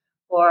things.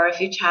 Or if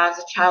your child's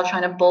a child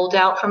trying to bolt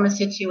out from a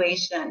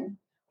situation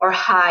or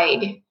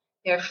hide,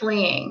 they're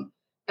fleeing.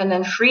 And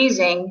then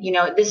freezing,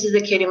 this is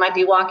the kid who might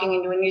be walking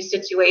into a new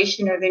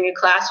situation or the new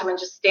classroom and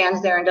just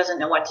stands there and doesn't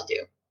know what to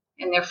do.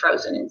 And they're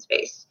frozen in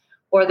space.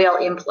 Or they'll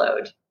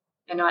implode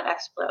and not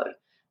explode.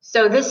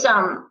 So this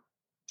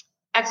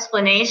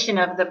explanation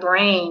of the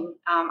brain,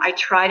 I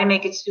try to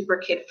make it super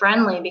kid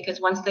friendly,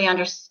 because once they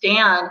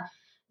understand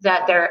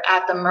that they're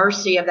at the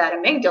mercy of that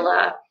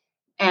amygdala,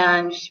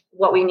 and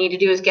what we need to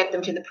do is get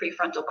them to the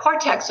prefrontal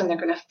cortex and they're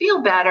going to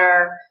feel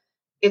better,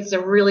 it's a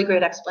really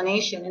great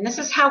explanation. And this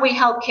is how we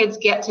help kids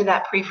get to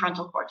that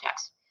prefrontal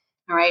cortex.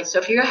 All right. So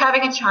if you're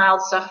having a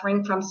child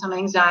suffering from some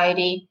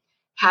anxiety,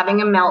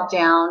 having a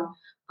meltdown,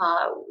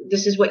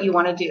 this is what you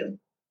want to do.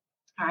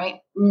 All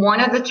right.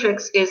 One of the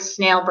tricks is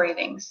snail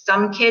breathing.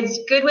 Some kids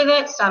good with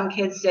it. Some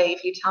kids say,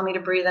 if you tell me to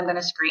breathe, I'm going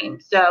to scream.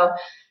 So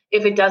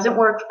if it doesn't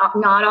work,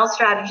 not all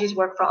strategies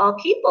work for all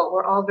people.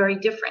 We're all very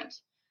different.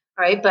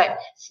 All right. But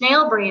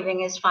snail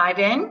breathing is 5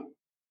 in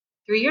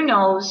through your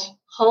nose,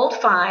 hold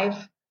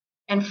 5,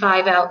 and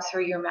 5 out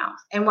through your mouth.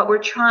 And what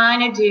we're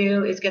trying to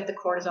do is get the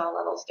cortisol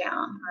levels down,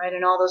 all right,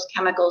 and all those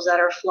chemicals that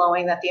are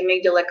flowing that the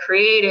amygdala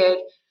created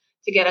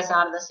to get us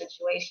out of the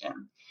situation.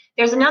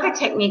 There's another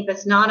technique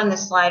that's not on the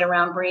slide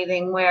around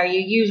breathing, where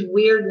you use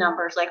weird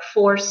numbers like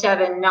 4,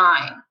 7,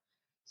 9.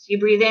 So you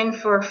breathe in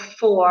for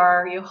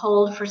 4, you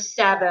hold for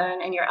 7,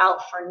 and you're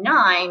out for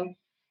 9.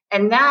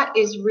 And that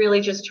is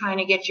really just trying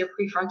to get your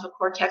prefrontal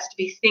cortex to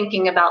be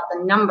thinking about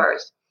the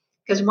numbers.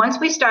 Because once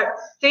we start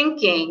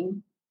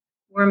thinking,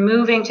 we're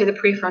moving to the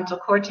prefrontal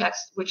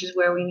cortex, which is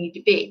where we need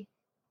to be.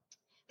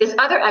 This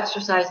other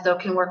exercise, though,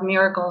 can work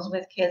miracles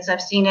with kids.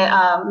 I've seen it.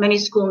 Many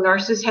school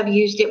nurses have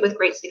used it with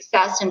great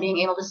success in being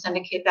able to send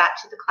a kid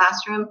back to the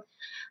classroom.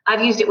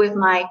 I've used it with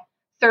my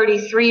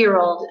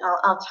 33-year-old.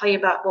 I'll tell you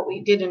about what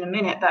we did in a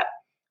minute. But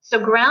so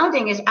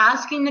grounding is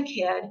asking the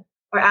kid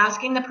or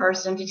asking the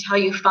person to tell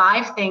you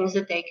 5 things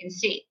that they can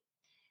see.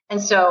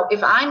 And so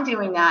if I'm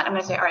doing that, I'm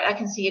going to say, all right, I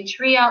can see a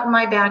tree out in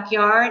my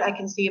backyard. I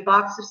can see a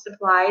box of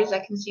supplies.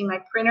 I can see my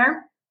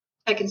printer.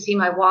 I can see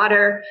my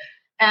water.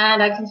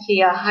 And I can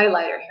see a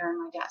highlighter here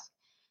on my desk.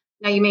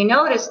 Now, you may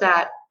notice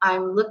that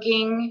I'm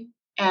looking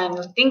and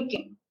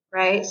thinking,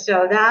 right?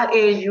 So that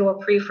is your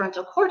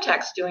prefrontal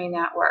cortex doing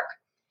that work.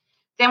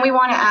 Then we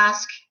want to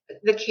ask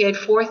the kid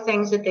 4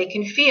 things that they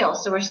can feel.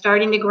 So we're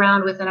starting to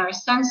ground within our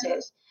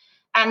senses.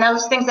 And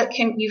those things that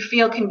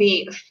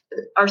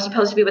are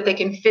supposed to be what they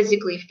can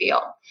physically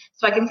feel.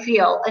 So I can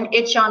feel an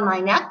itch on my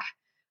neck.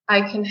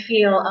 I can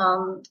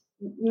feel,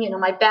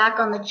 my back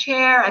on the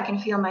chair. I can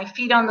feel my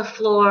feet on the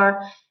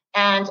floor,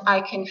 and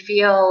I can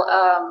feel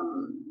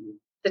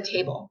the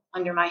table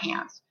under my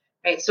hands.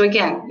 Right. So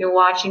again, you're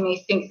watching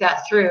me think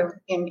that through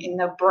in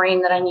the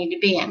brain that I need to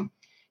be in.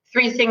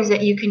 3 things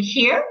that you can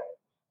hear.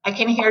 I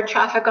can hear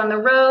traffic on the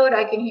road.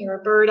 I can hear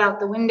a bird out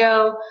the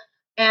window,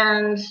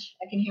 and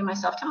I can hear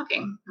myself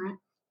talking.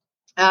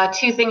 Right?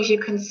 2 things you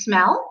can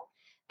smell.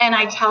 And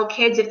I tell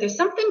kids, if there's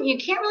something, you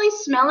can't really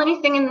smell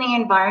anything in the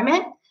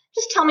environment,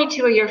 just tell me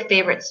 2 of your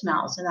favorite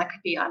smells. And that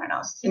could be, I don't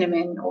know,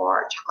 cinnamon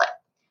or chocolate.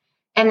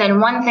 And then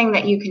 1 thing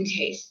that you can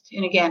taste.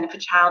 And again, if a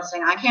child's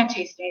saying, I can't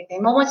taste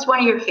anything, well, what's one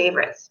of your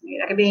favorites?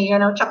 That could be,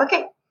 chocolate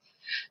cake.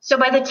 So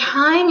by the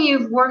time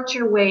you've worked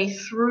your way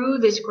through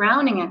this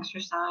grounding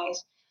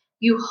exercise,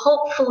 you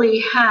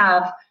hopefully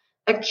have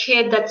a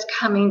kid that's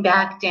coming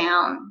back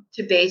down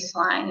to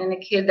baseline, and a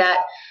kid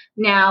that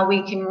now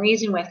we can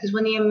reason with. Because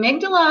when the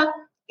amygdala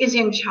is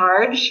in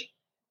charge,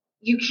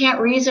 you can't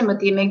reason with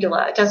the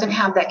amygdala. It doesn't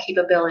have that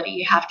capability.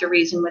 You have to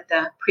reason with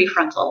the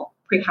prefrontal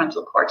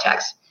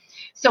cortex.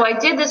 So I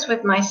did this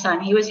with my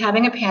son. He was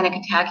having a panic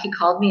attack. He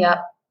called me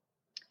up.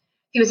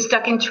 He was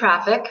stuck in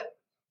traffic.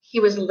 He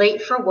was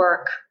late for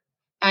work,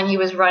 and he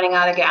was running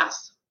out of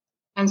gas.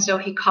 And so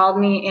he called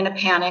me in a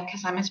panic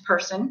because I'm his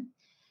person.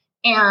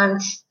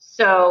 And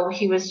so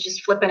he was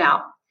just flipping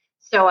out.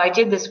 So I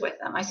did this with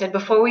him. I said,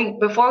 before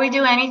we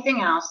do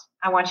anything else,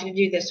 I want you to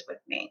do this with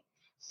me.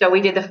 So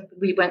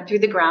we went through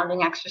the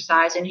grounding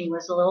exercise, and he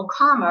was a little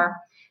calmer.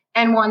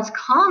 And once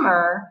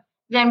calmer,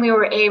 then we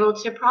were able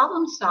to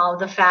problem solve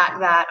the fact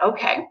that,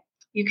 okay,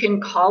 you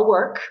can call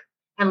work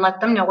and let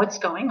them know what's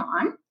going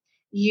on.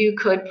 You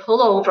could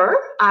pull over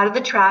out of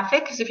the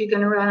traffic, because if you're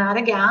going to run out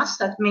of gas,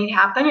 that may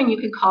happen, and you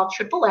can call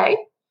AAA,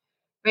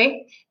 right?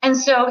 And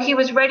so he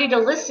was ready to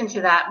listen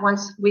to that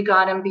once we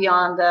got him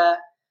beyond the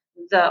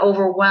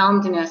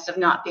overwhelmedness of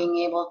not being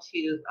able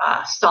to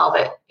solve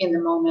it in the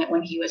moment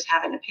when he was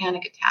having a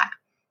panic attack.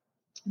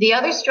 The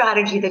other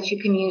strategy that you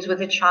can use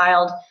with a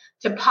child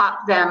to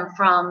pop them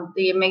from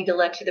the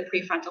amygdala to the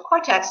prefrontal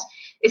cortex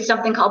is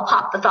something called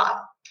pop the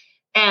thought.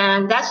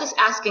 And that's just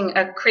asking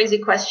a crazy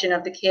question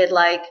of the kid,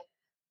 like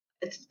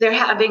they're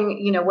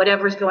having,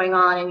 whatever's going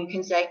on, and you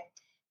can say,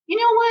 you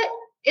know what,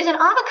 is an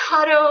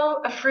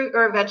avocado a fruit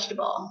or a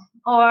vegetable?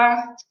 Or,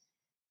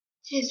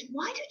 geez,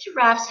 why do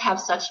giraffes have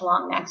such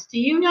long necks? Do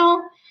you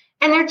know?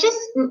 And they're just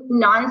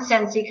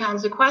nonsensy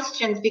kinds of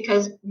questions,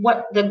 because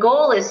what the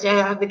goal is to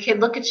have the kid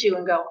look at you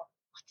and go,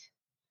 what?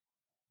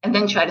 And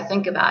then try to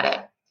think about it.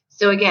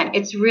 So again,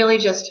 it's really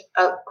just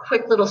a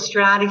quick little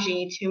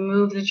strategy to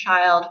move the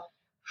child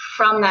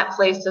from that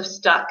place of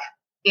stuck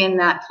in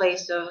that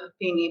place of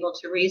being able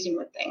to reason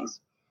with things.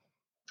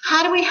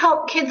 How do we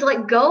help kids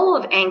let go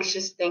of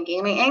anxious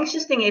thinking? I mean,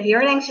 anxious thinking, if you're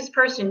an anxious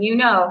person,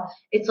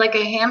 it's like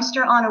a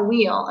hamster on a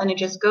wheel, and it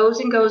just goes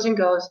and goes and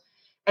goes.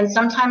 And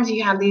sometimes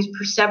you have these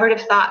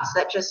perseverative thoughts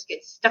that just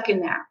get stuck in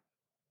there.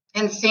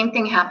 And the same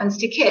thing happens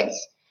to kids.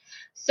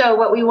 So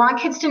what we want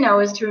kids to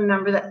know is to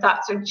remember that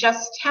thoughts are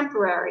just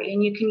temporary.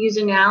 And you can use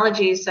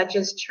analogies such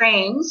as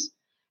trains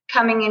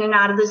coming in and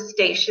out of the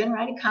station,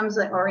 right? It comes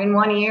or in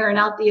one ear and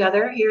out the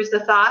other. Here's the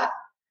thought.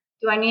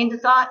 Do I need the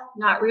thought?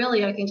 Not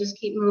really. I can just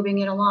keep moving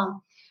it along.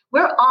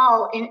 We're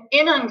all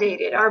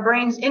inundated. Our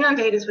brains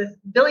inundated with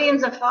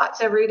billions of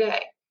thoughts every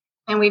day,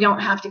 and we don't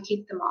have to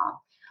keep them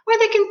all. Or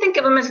they can think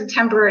of them as a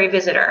temporary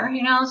visitor.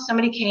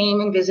 Somebody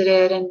came and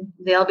visited, and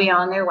they'll be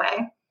on their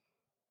way.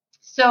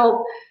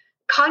 So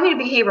cognitive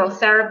behavioral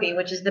therapy,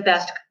 which is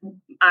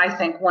I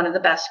think one of the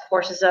best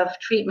courses of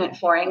treatment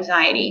for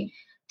anxiety,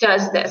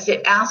 does this.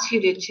 It asks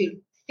you to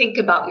think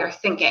about your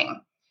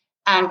thinking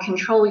and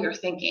control your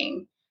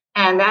thinking.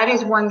 And that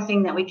is one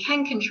thing that we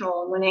can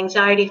control. When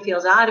anxiety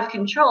feels out of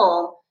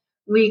control,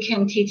 we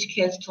can teach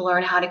kids to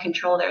learn how to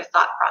control their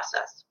thought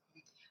process.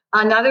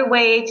 Another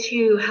way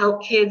to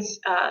help kids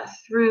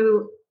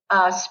through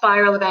a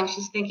spiral of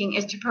anxious thinking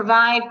is to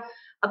provide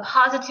a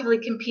positively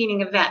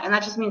competing event. And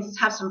that just means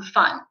have some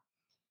fun,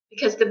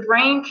 because the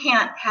brain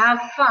can't have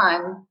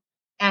fun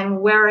and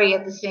worry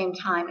at the same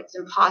time. It's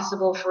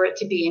impossible for it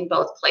to be in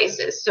both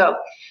places. So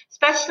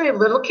especially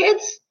little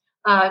kids,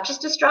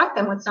 just distract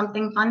them with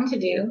something fun to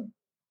do.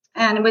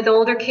 And with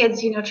older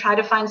kids, try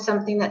to find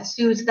something that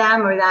soothes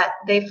them or that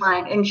they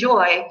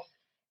enjoy,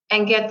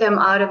 and get them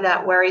out of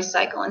that worry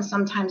cycle. And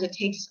sometimes it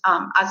takes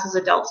us as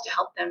adults to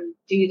help them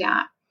do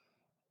that.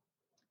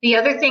 The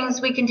other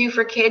things we can do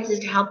for kids is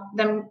to help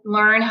them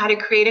learn how to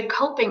create a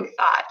coping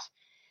thought.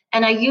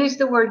 And I use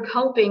the word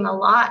coping a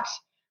lot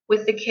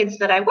with the kids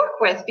that I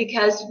work with,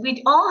 because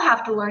we all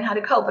have to learn how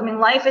to cope. I mean,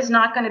 life is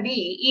not going to be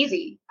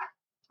easy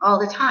all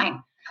the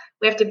time.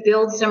 We have to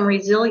build some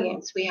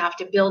resilience. We have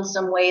to build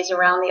some ways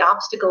around the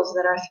obstacles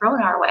that are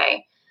thrown our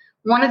way.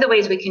 One of the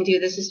ways we can do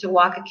this is to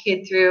walk a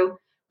kid through,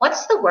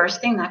 what's the worst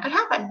thing that could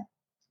happen,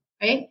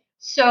 right?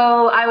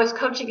 So I was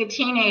coaching a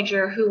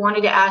teenager who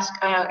wanted to ask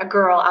a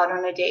girl out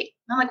on a date.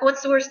 I'm like,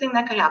 what's the worst thing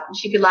that could happen?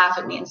 She could laugh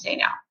at me and say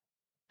no.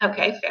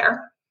 Okay,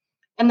 fair.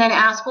 And then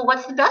ask, well,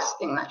 what's the best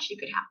thing that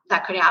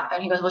could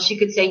happen? He goes, well, she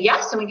could say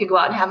yes, and we could go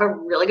out and have a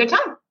really good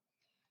time.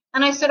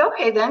 And I said,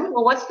 okay, then,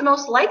 well, what's the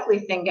most likely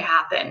thing to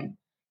happen?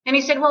 And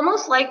he said, well,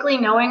 most likely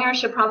knowing her,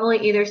 she'll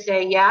probably either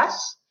say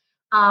yes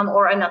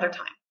or another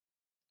time,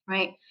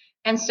 right?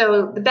 And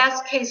so the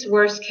best case,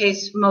 worst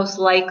case, most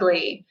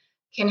likely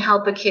can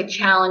help a kid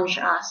challenge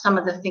some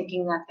of the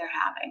thinking that they're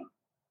having.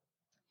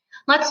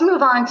 Let's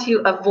move on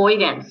to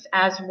avoidance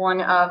as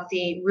one of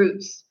the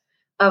roots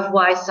of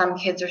why some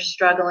kids are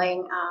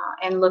struggling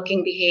and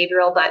looking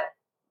behavioral, but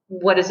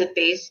what is it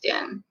based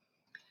in?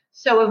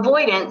 So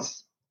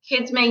avoidance,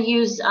 kids may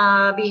use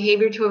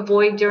behavior to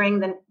avoid doing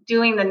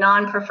the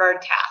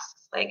non-preferred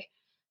tasks, like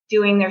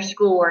doing their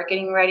schoolwork,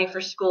 getting ready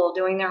for school,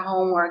 doing their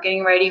homework,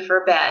 getting ready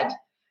for bed,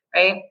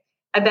 right?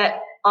 I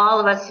bet all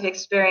of us have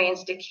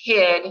experienced a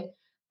kid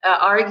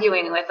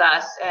arguing with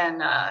us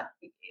and,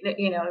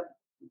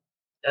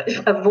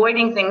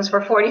 avoiding things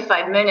for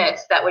 45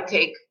 minutes that would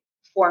take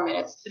 4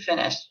 minutes to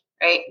finish,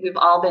 right? We've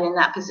all been in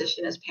that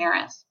position as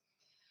parents.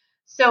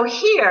 So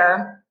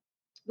here,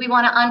 we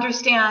want to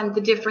understand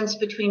the difference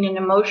between an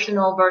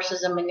emotional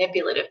versus a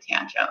manipulative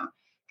tantrum,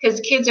 because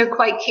kids are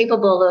quite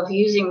capable of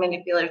using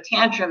manipulative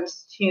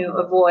tantrums to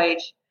avoid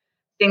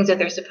things that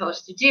they're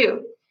supposed to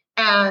do.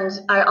 And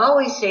I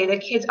always say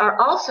that kids are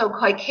also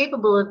quite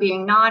capable of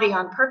being naughty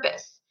on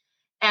purpose.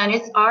 And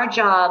it's our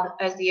job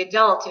as the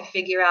adult to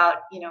figure out,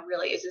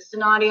 really, is this a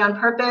naughty on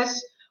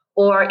purpose?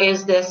 Or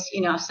is this,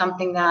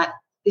 something that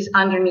is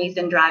underneath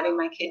and driving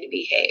my kid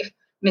to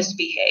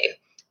misbehave?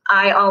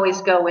 I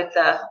always go with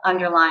the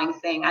underlying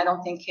thing. I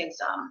don't think kids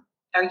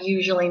are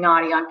usually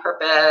naughty on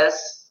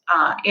purpose.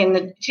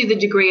 To the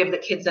degree of the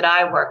kids that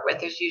I work with,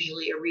 there's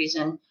usually a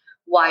reason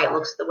why it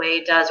looks the way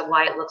it does, or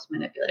why it looks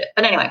manipulative.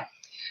 But anyway,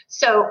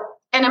 so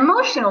an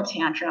emotional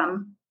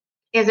tantrum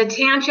is a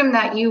tantrum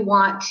that you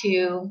want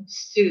to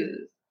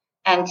soothe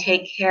and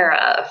take care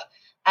of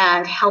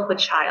and help a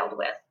child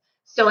with.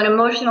 So an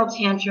emotional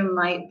tantrum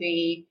might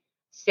be,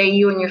 say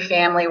you and your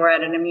family were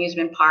at an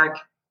amusement park,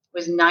 it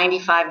was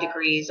 95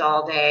 degrees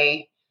all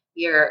day,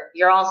 you're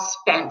all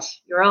spent,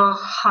 you're all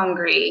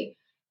hungry,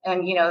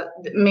 and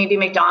maybe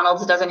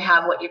McDonald's doesn't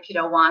have what your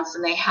kiddo wants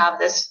and they have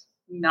this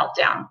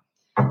meltdown.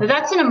 But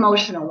that's an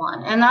emotional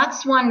one, and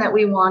that's one that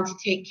we want to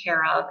take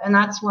care of, and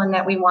that's one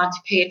that we want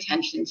to pay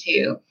attention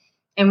to,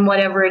 and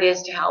whatever it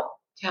is to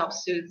help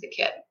soothe the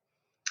kid.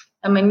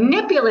 A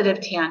manipulative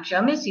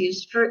tantrum is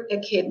used for a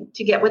kid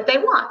to get what they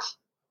want,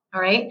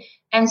 all right?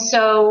 And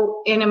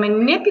so in a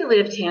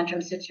manipulative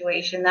tantrum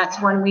situation,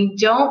 that's one we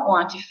don't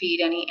want to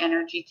feed any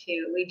energy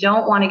to. We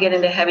don't want to get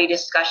into heavy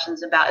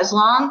discussions about, as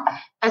long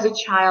as a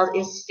child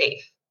is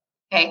safe,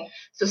 okay?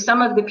 So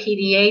some of the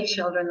PDA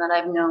children that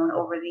I've known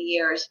over the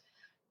years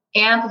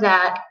amp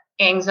that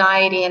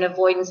anxiety and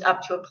avoidance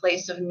up to a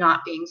place of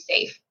not being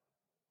safe.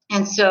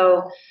 And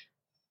so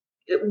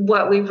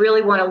what we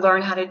really want to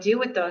learn how to do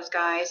with those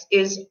guys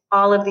is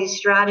all of these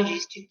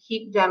strategies to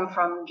keep them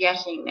from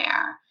getting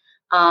there.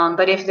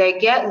 But if they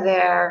get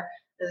there,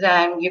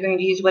 then you're going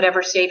to use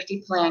whatever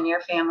safety plan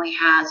your family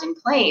has in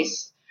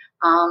place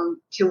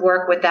to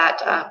work with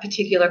that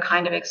particular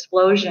kind of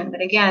explosion.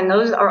 But again,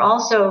 those are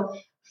also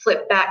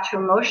flipped back to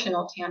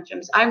emotional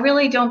tantrums. I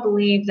really don't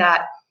believe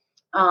that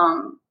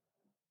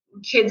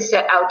kids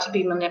set out to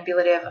be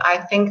manipulative. I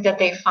think that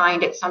they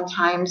find it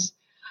sometimes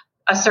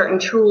a certain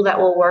tool that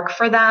will work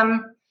for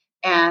them,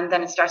 and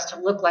then it starts to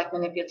look like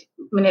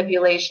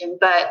manipulation.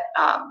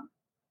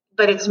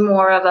 But it's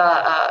more of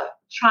a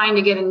trying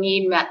to get a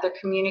need met. They're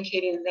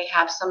communicating that they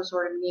have some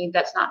sort of need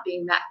that's not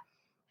being met.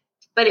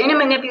 But in a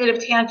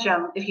manipulative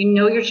tantrum, if you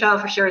know your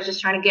child for sure is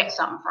just trying to get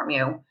something from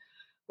you,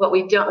 what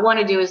we don't want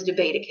to do is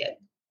debate a kid.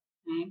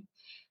 Okay?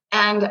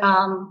 And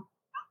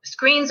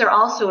screens are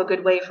also a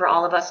good way for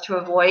all of us to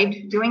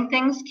avoid doing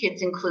things,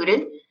 kids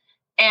included.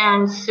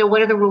 And so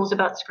what are the rules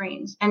about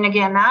screens? And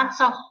again, that's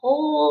a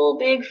whole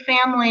big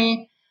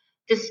family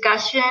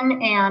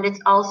discussion, and it's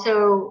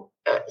also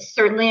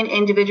certainly an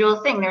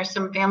individual thing. There's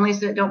some families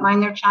that don't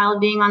mind their child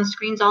being on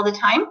screens all the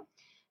time,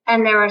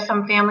 and there are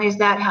some families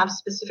that have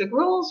specific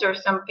rules, or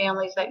some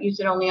families that use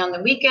it only on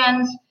the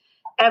weekends.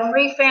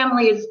 Every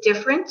family is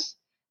different,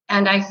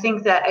 and I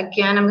think that,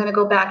 again, I'm going to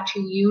go back to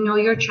you know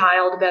your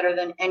child better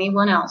than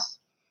anyone else.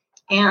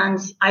 And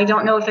I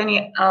don't know if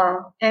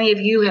any of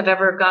you have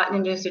ever gotten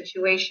into a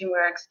situation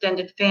where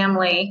extended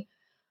family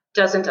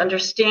doesn't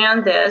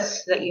understand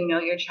this, that you know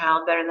your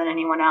child better than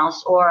anyone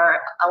else, or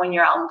when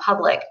you're out in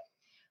public.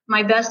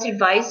 My best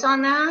advice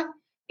on that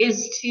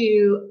is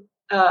to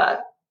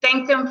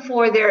thank them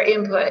for their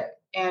input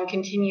and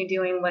continue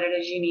doing what it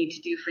is you need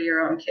to do for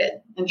your own kid,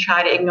 and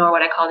try to ignore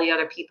what I call the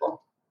other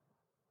people.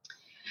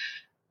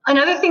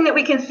 Another thing that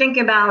we can think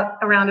about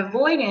around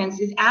avoidance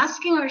is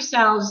asking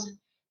ourselves,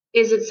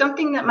 is it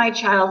something that my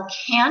child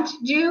can't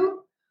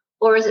do,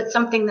 or is it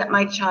something that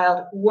my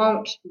child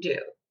won't do?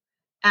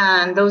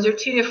 And those are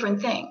two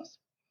different things.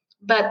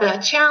 But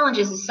the challenge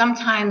is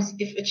sometimes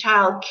if a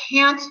child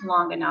can't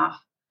long enough,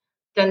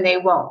 then they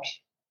won't,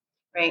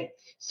 right?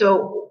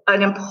 So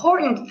an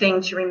important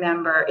thing to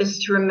remember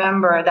is to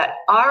remember that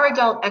our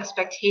adult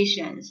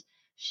expectations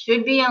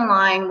should be in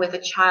line with a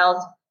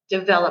child's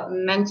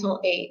developmental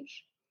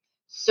age.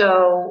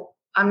 So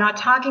I'm not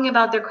talking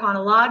about their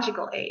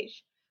chronological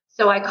age.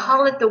 So I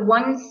call it the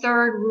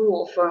 1/3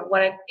 rule for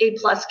what A+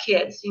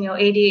 kids,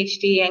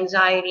 ADHD,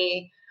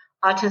 anxiety,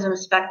 autism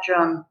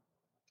spectrum.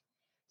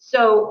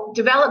 So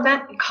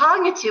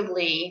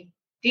cognitively,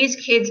 these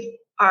kids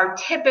are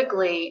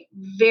typically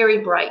very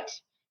bright.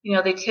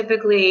 They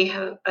typically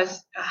have a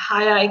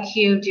high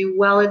IQ, do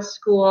well at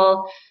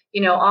school,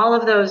 all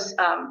of those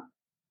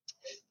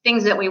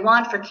things that we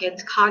want for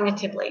kids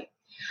cognitively.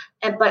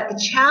 But the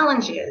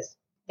challenge is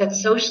that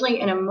socially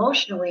and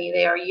emotionally,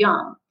 they are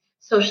young.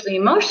 Socially,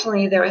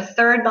 emotionally, they're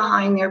 1/3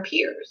 behind their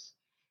peers.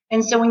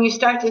 And so when you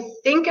start to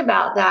think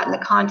about that in the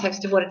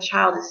context of what a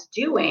child is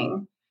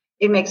doing,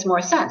 it makes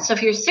more sense. So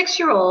if your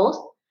 6-year-old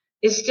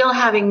is still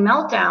having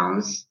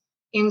meltdowns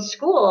in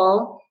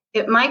school,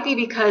 it might be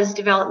because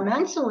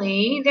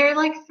developmentally they're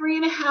like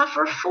 3.5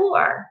 or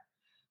 4.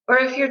 Or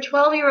if your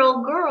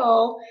 12-year-old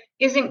girl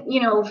isn't,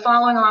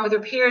 following along with her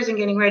peers and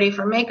getting ready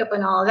for makeup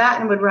and all of that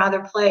and would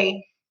rather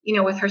play,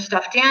 with her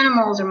stuffed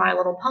animals or My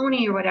Little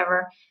Pony or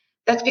whatever,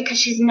 that's because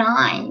she's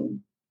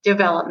 9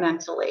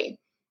 developmentally.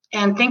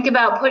 And think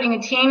about putting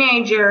a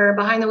teenager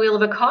behind the wheel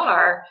of a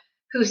car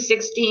who's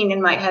 16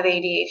 and might have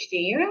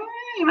ADHD.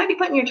 You might be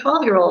putting your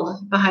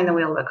 12-year-old behind the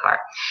wheel of a car.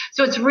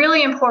 So it's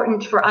really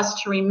important for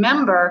us to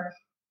remember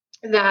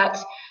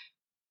that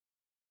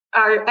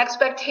our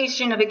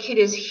expectation of a kid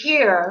is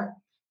here,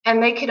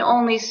 and they can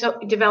only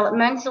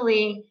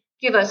developmentally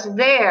give us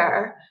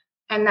there,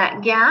 and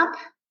that gap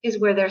is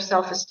where their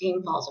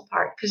self-esteem falls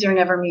apart because they're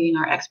never meeting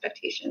our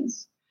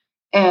expectations.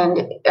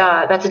 And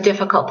that's a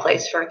difficult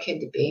place for a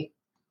kid to be.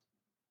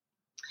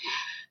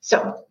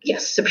 So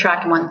yes,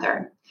 subtract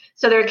 1/3.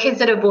 So there are kids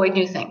that avoid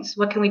new things.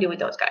 What can we do with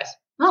those guys?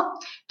 Well,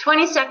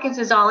 20 seconds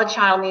is all a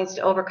child needs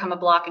to overcome a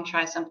block and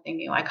try something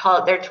new. I call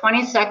it their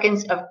 20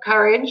 seconds of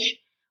courage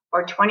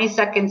or 20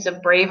 seconds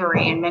of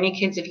bravery. And many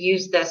kids have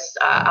used this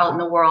out in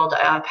the world.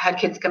 I've had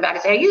kids come back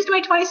and say, I used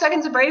my 20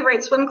 seconds of bravery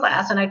at swim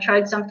class, and I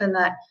tried something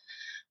that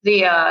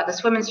the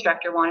swim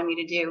instructor wanted me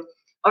to do.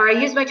 Or I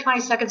used my 20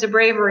 seconds of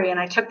bravery and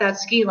I took that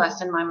ski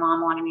lesson my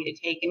mom wanted me to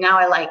take, and now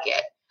I like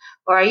it.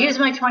 Or I used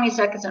my 20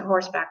 seconds at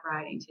horseback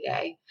riding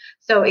today.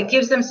 So it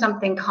gives them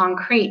something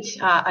concrete,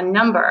 a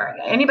number.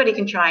 Anybody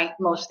can try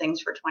most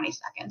things for 20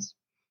 seconds.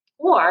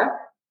 Or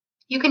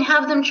you can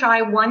have them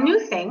try one new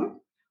thing,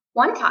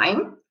 one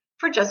time,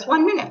 for just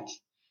 1 minute.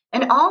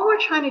 And all we're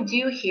trying to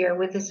do here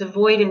with this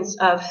avoidance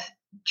of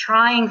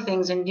trying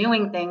things and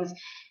doing things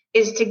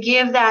is to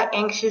give that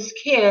anxious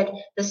kid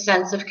the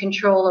sense of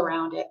control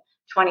around it.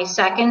 20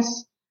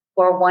 seconds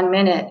or 1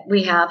 minute.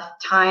 We have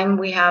time,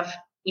 we have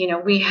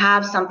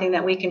something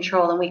that we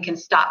control and we can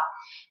stop.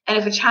 And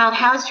if a child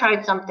has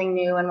tried something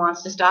new and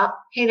wants to stop,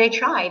 hey, they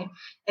tried.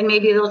 And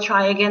maybe they'll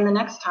try again the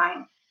next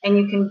time. And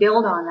you can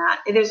build on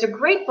that. There's a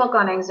great book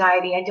on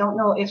anxiety. I don't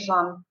know if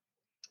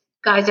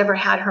guys ever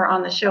had her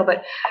on the show,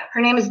 but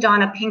her name is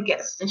Donna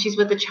Pincus, and she's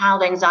with the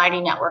Child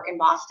Anxiety Network in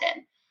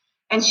Boston.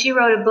 And she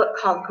wrote a book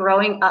called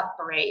Growing Up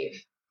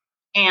Brave.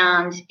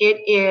 And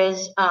it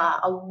is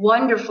a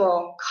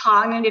wonderful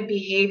cognitive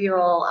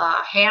behavioral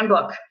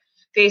handbook,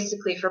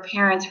 basically for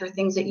parents, for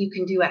things that you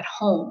can do at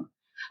home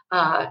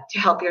to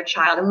help your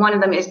child. And one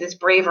of them is this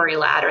bravery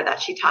ladder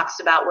that she talks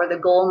about, where the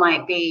goal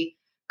might be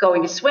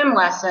going to swim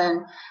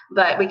lesson,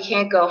 but we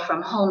can't go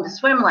from home to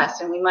swim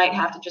lesson. We might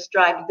have to just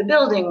drive to the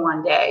building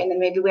one day, and then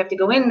maybe we have to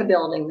go in the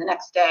building the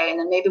next day, and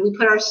then maybe we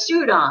put our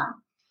suit on.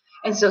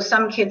 And so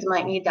some kids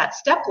might need that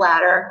step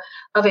ladder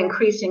of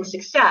increasing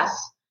success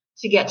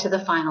to get to the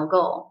final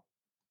goal.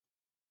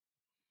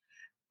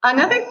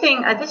 Another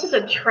thing, this is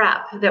a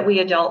trap that we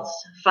adults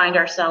find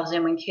ourselves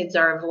in when kids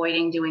are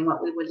avoiding doing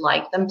what we would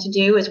like them to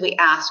do, is we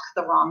ask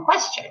the wrong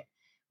question.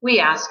 We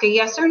ask a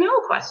yes or no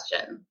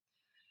question.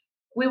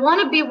 We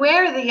want to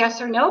beware of the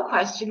yes or no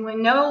question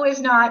when no is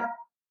not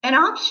an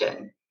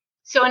option.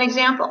 So an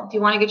example, do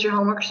you want to get your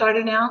homework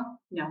started now?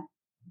 No.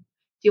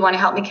 Do you want to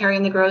help me carry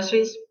in the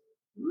groceries?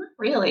 Not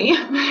really.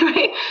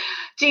 Right?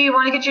 Do you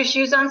want to get your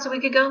shoes on so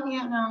we could go?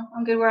 Yeah, no,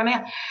 I'm good where I'm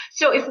at.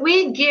 So if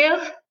we give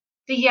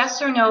the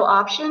yes or no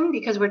option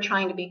because we're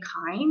trying to be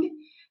kind,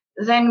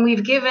 then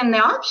we've given the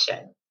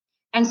option.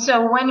 And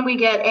so when we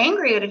get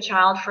angry at a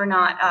child for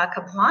not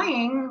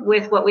complying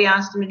with what we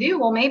asked them to do,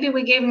 well, maybe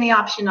we gave them the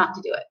option not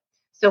to do it.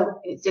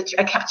 So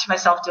I catch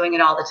myself doing it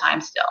all the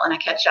time still, and I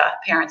catch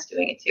parents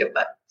doing it too,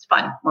 but it's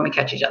fun when we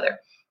catch each other.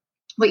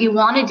 What you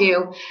want to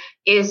do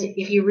is,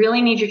 if you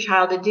really need your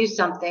child to do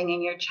something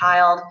and your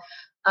child,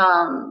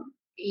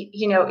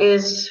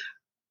 is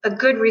a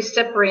good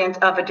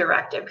recipient of a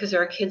directive, because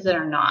there are kids that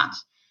are not,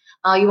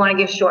 you want to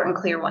give short and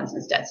clear ones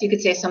instead. So you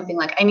could say something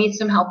like, I need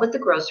some help with the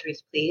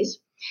groceries, please.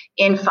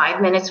 In 5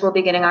 minutes, we'll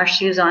be getting our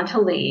shoes on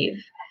to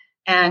leave.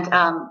 And,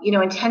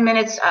 in 10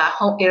 minutes,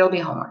 it'll be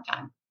homework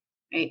time.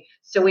 Right?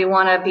 So we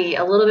want to be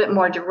a little bit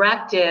more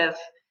directive,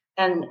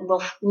 and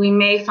we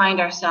may find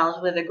ourselves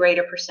with a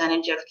greater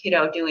percentage of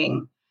kiddo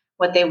doing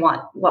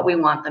what we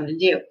want them to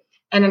do.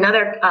 And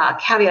another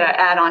caveat I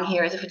add on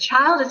here is if a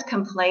child is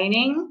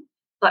complaining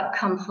but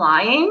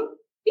complying,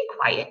 be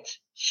quiet,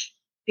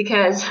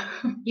 because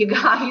you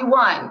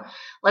won.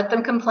 Let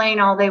them complain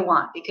all they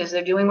want because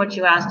they're doing what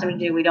you asked them to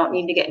do. We don't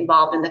need to get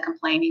involved in the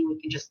complaining.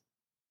 We can just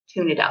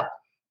tune it out.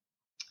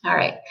 All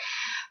right.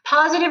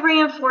 Positive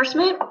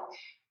reinforcement.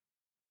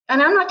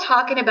 And I'm not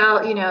talking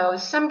about,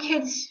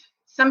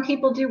 some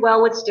people do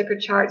well with sticker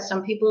charts.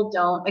 Some people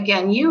don't.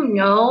 Again,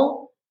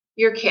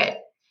 your kid.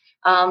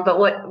 But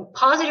what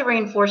positive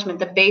reinforcement,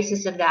 the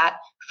basis of that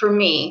for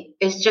me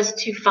is just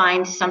to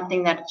find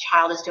something that a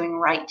child is doing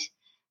right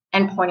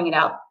and pointing it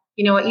out.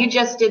 You know what? You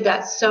just did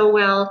that so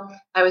well.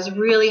 I was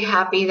really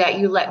happy that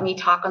you let me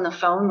talk on the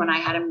phone when I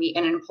had an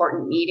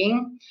important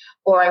meeting.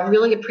 Or I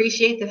really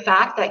appreciate the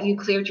fact that you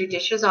cleared your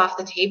dishes off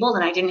the table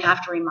and I didn't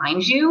have to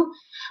remind you.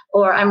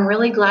 Or I'm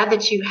really glad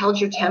that you held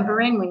your temper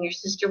in when your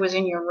sister was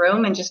in your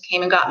room and just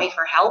came and got me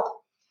for help.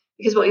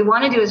 Because what we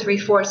want to do is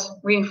reinforce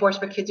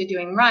what kids are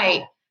doing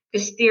right.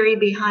 Because theory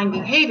behind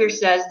behavior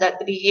says that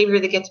the behavior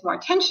that gets more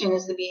attention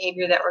is the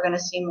behavior that we're going to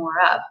see more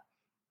of.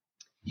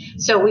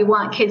 So we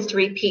want kids to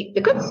repeat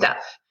the good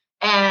stuff.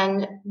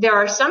 And there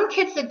are some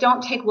kids that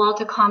don't take well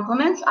to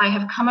compliments. I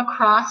have come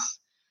across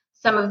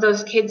some of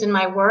those kids in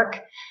my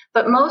work.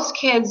 But most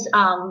kids,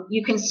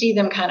 you can see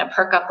them kind of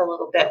perk up a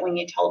little bit when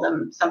you told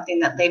them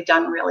something that they've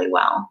done really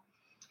well.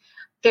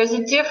 There's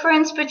a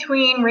difference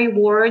between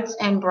rewards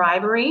and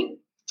bribery.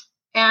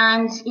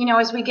 And,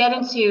 as we get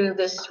into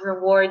this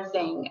reward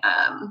thing,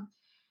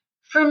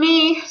 for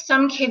me,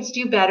 some kids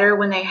do better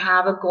when they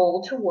have a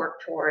goal to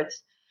work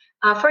towards.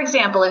 For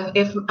example,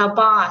 if a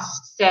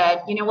boss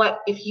said, you know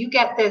what, if you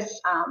get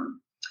this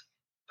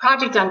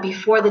project done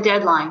before the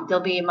deadline,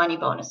 there'll be a money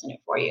bonus in it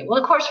for you. Well,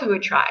 of course we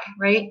would try,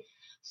 right?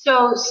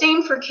 So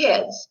same for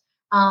kids.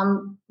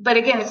 But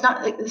again, it's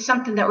not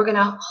something that we're going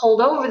to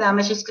hold over them.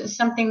 It's just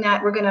something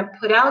that we're going to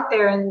put out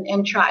there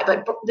and try.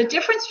 But the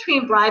difference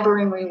between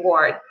bribery and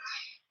reward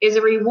is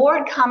a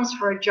reward comes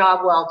for a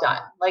job well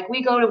done. Like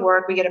we go to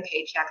work, we get a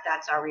paycheck,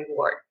 that's our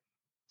reward.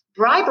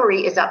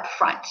 Bribery is up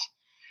front.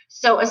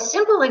 So a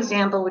simple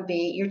example would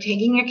be you're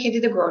taking your kid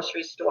to the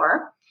grocery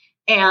store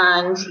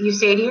and you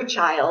say to your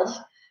child,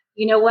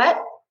 you know what,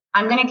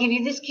 I'm going to give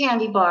you this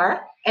candy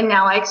bar and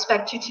now I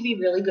expect you to be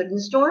really good in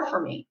the store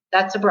for me.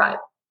 That's a bribe.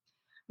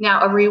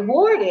 Now a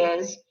reward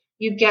is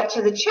you get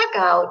to the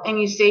checkout and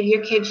you say to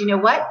your kids, you know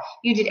what,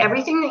 you did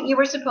everything that you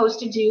were supposed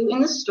to do in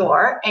the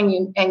store and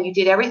you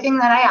did everything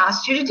that I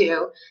asked you to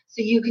do,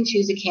 so you can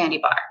choose a candy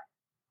bar.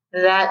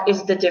 That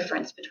is the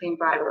difference between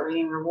bribery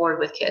and reward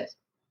with kids.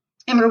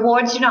 And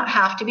rewards do not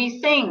have to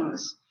be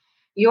things.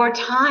 Your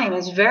time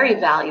is very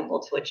valuable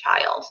to a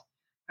child,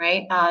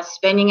 right?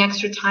 Spending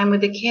extra time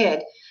with a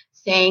kid,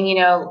 saying,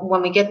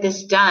 when we get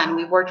this done,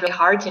 we worked really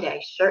hard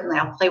today. Certainly,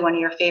 I'll play one of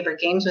your favorite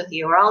games with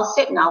you, or I'll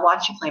sit and I'll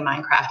watch you play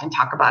Minecraft and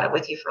talk about it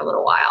with you for a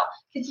little while.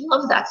 Kids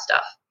love that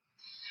stuff.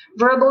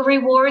 Verbal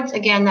rewards,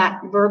 again,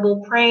 that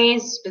verbal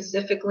praise,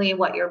 specifically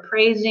what you're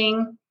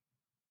praising.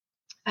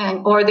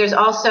 Or there's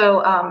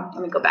also,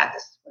 let me go back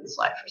this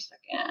slide for a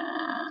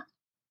second.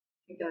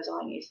 It goes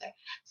on, you say.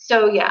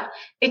 So yeah,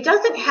 it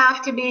doesn't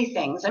have to be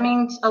things. I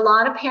mean, a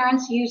lot of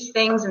parents use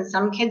things and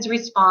some kids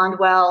respond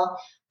well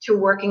to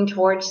working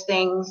towards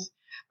things.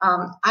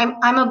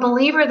 I'm a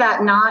believer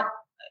that not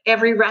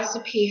every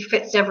recipe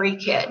fits every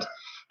kid.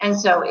 And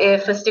so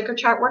if a sticker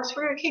chart works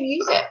for your kid,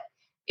 use it.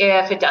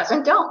 If it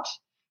doesn't, don't.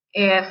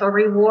 If a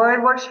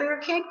reward works for your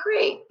kid,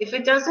 great. If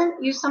it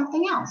doesn't, use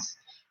something else.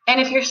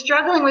 And if you're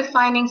struggling with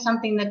finding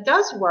something that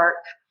does work,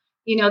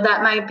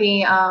 that might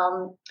be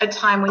a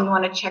time when you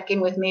want to check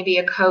in with maybe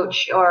a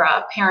coach or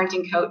a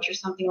parenting coach or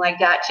something like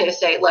that to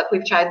say, look,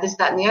 we've tried this,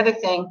 that, and the other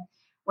thing.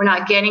 We're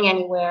not getting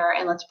anywhere,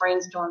 and let's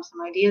brainstorm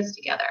some ideas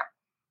together.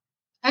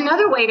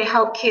 Another way to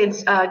help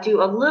kids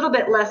do a little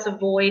bit less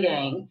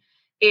avoiding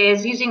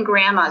is using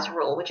grandma's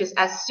rule, which is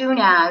as soon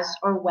as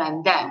or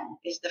when then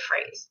is the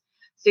phrase.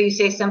 So you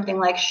say something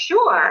like,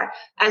 sure,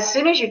 as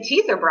soon as your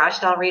teeth are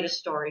brushed, I'll read a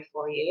story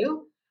for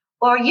you.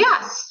 Or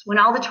yes, when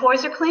all the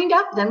toys are cleaned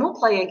up, then we'll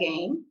play a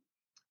game.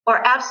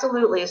 Or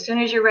absolutely, as soon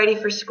as you're ready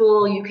for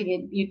school, you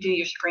do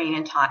your screen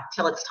and talk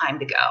till it's time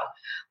to go.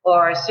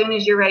 Or as soon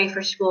as you're ready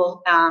for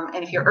school,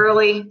 and if you're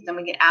early, then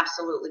we can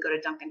absolutely go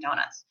to Dunkin'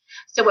 Donuts.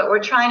 So what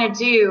we're trying to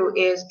do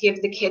is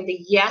give the kid the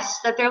yes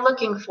that they're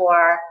looking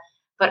for,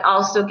 but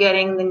also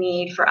getting the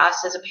need for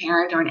us as a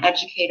parent or an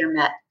educator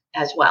met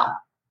as well.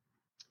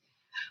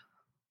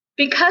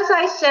 Because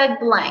I said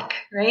blank,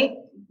 right?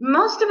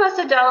 Most of us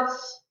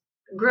adults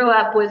grew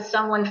up with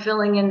someone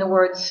filling in the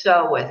word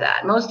so with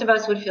that. Most of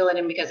us would fill it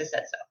in because I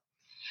said so.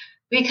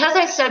 Because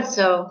I said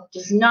so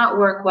does not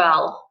work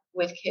well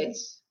with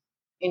kids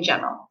in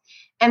general.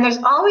 And there's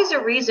always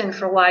a reason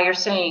for why you're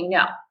saying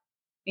no.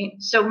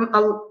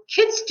 So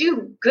kids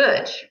do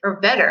good or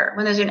better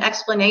when there's an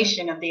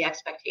explanation of the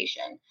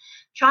expectation.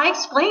 Try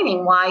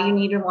explaining why you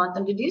need or want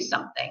them to do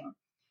something.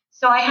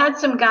 So I had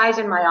some guys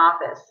in my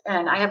office,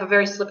 and I have a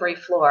very slippery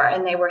floor,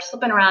 and they were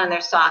slipping around in their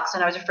socks,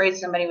 and I was afraid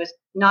somebody was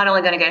not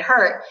only going to get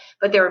hurt,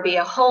 but there would be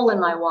a hole in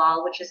my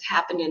wall, which has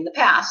happened in the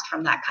past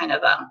from that kind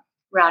of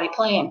rowdy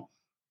playing.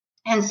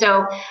 And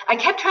so I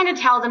kept trying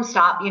to tell them,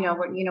 stop, we know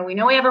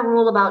we have a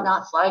rule about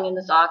not sliding in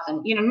the socks,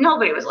 and,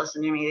 nobody was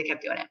listening to me. They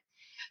kept doing it.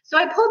 So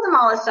I pulled them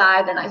all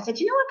aside, and I said,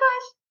 you know what,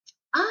 guys?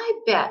 I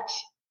bet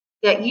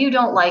that you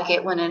don't like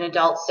it when an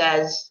adult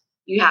says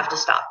you have to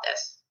stop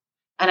this.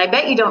 And I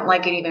bet you don't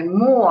like it even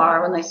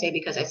more when they say,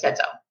 because I said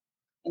so.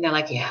 And they're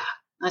like, yeah.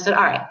 And I said,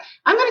 all right,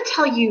 I'm going to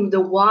tell you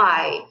the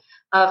why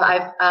of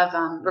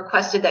I've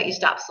requested that you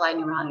stop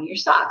sliding around in your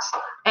socks.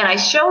 And I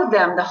showed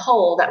them the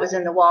hole that was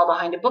in the wall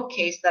behind a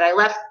bookcase that I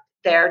left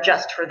there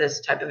just for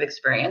this type of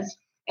experience.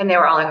 And they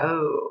were all like,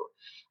 oh.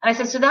 And I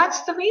said, so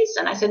that's the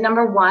reason. I said,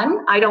 number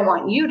one, I don't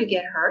want you to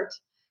get hurt.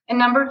 And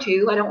number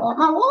two, I don't want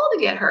my wall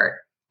to get hurt.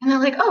 And they're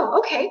like, oh,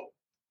 okay.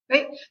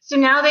 Right. So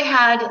now they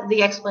had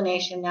the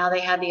explanation. Now they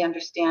had the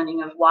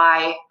understanding of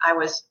why I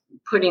was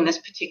putting this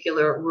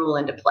particular rule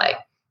into play.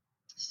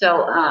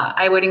 So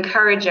I would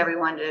encourage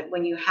everyone to,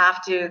 when you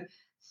have to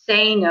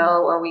say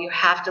no or when you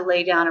have to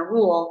lay down a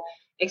rule,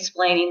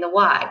 explaining the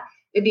why.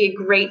 It'd be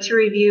great to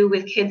review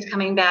with kids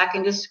coming back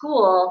into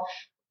school,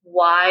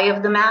 why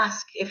of the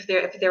mask if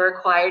they're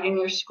required in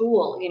your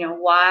school.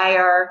 Why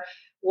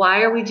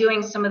are we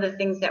doing some of the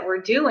things that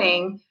we're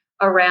doing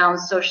around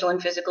social and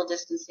physical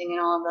distancing and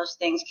all of those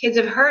things? Kids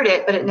have heard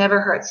it, but it never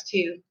hurts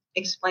to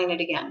explain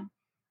it again.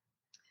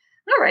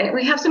 All right,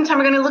 we have some time.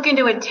 We're going to look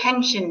into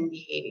attention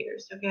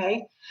behaviors,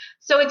 okay?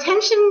 So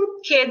attention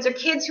kids are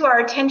kids who are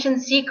attention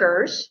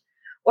seekers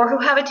or who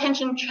have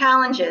attention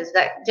challenges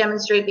that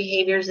demonstrate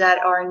behaviors that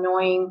are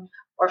annoying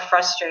or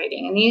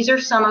frustrating. And these are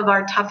some of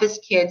our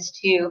toughest kids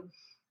to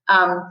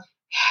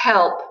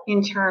help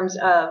in terms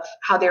of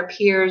how their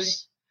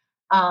peers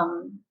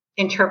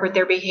interpret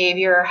their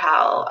behavior,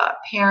 how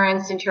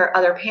parents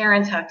other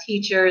parents, how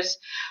teachers.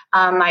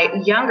 My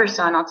younger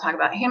son, I'll talk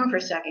about him for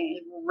a second,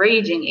 he's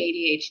raging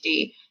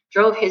ADHD,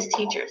 drove his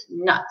teachers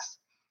nuts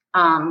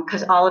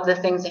because all of the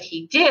things that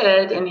he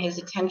did in his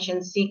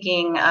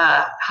attention-seeking,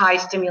 high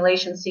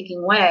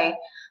stimulation-seeking way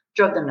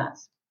drove them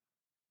nuts.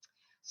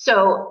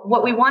 So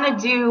what we want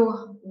to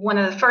do, one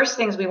of the first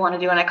things we want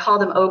to do, and I call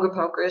them ogre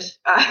pokers,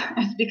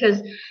 is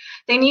because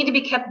they need to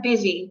be kept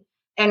busy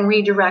and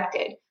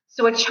redirected.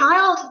 So a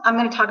child, I'm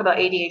going to talk about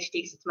ADHD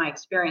because it's my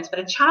experience, but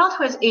a child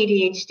who has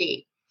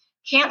ADHD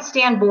can't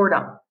stand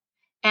boredom.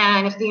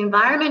 And if the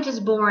environment is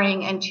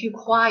boring and too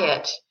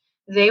quiet,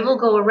 they will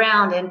go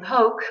around and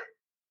poke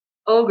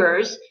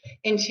ogres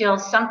until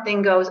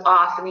something goes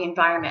off in the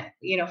environment.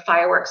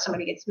 Fireworks,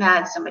 somebody gets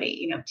mad,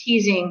 somebody,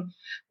 teasing,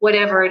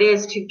 whatever it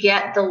is to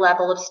get the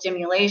level of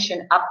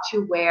stimulation up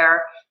to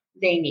where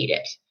they need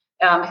it.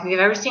 If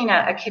you've ever seen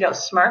a kiddo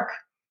smirk,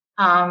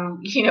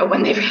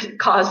 when they've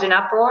caused an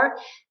uproar,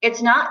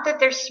 it's not that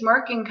they're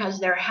smirking because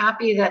they're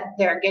happy that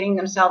they're getting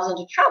themselves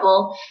into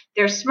trouble.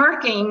 They're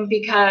smirking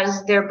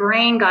because their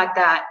brain got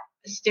that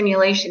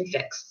stimulation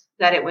fix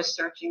that it was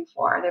searching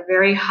for. They're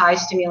very high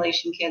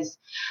stimulation kids.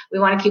 We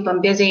want to keep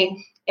them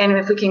busy. And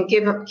if we can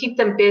keep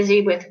them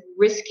busy with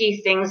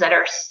risky things that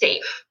are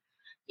safe.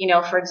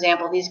 For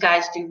example, these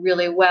guys do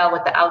really well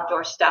with the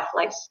outdoor stuff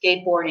like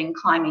skateboarding,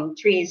 climbing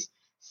trees,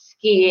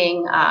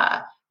 skiing,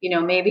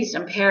 maybe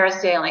some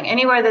parasailing,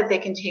 anywhere that they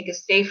can take a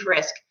safe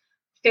risk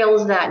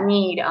fills that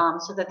need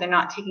so that they're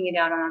not taking it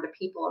out on other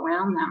people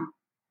around them.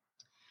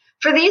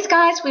 For these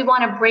guys, we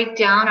want to break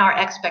down our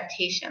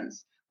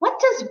expectations. What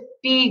does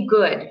be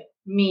good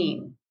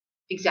mean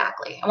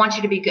exactly? I want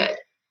you to be good.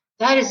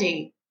 That is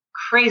a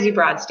crazy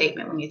broad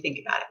statement when you think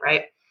about it,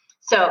 right?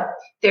 So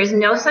there's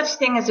no such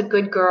thing as a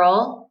good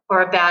girl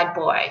or a bad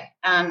boy.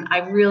 And I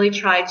really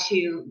try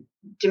to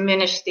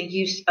diminish the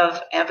use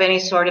of any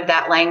sort of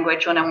that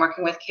language when I'm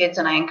working with kids,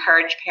 and I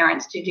encourage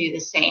parents to do the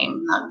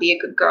same. Not be a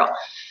good girl.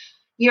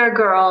 You're a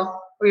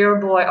girl, or you're a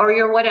boy, or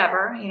you're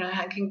whatever.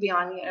 It can be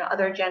on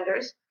other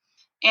genders,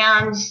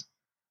 and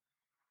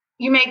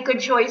you make good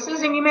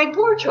choices and you make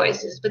poor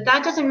choices, but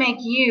that doesn't make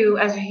you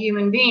as a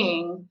human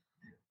being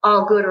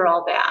all good or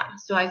all bad.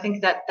 So I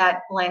think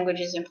that language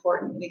is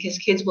important because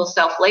kids will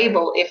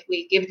self-label if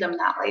we give them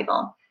that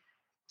label,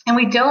 and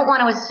we don't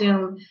want to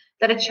assume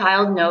that a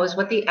child knows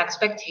what the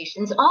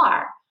expectations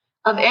are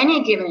of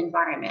any given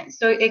environment.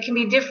 So it can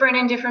be different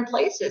in different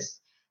places.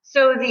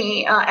 So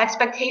the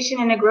expectation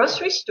in a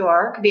grocery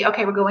store could be,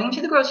 okay, we're going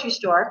to the grocery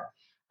store.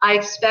 I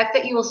expect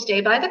that you will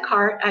stay by the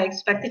cart. I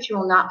expect that you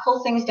will not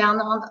pull things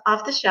down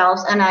off the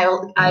shelves. And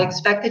I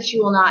expect that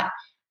you will not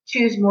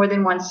choose more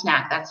than one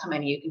snack. That's how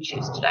many you can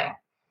choose today,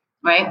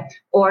 right?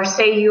 Or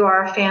say you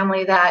are a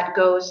family that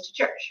goes to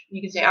church.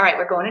 You can say, all right,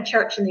 we're going to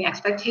church, and the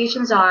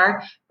expectations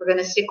are we're going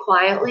to sit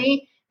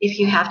quietly. If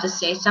you have to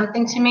say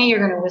something to me, you're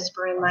going to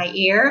whisper in my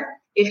ear.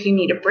 If you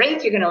need a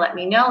break, you're going to let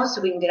me know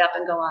so we can get up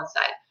and go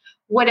outside.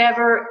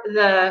 Whatever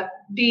the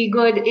be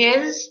good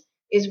is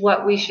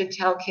what we should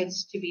tell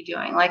kids to be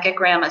doing. Like at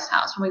grandma's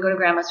house. When we go to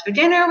grandma's for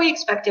dinner, we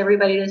expect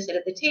everybody to sit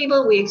at the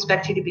table. We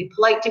expect you to be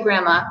polite to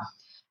grandma.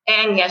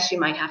 And yes,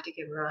 you might have to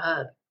give her a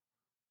hug.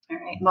 All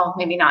right. Well,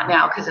 maybe not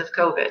now because of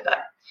COVID, but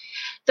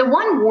the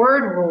one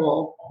word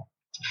rule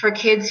for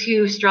kids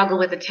who struggle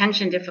with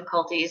attention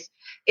difficulties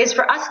is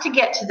for us to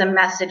get to the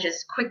message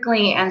as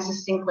quickly and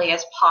succinctly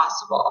as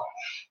possible.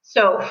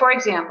 So, for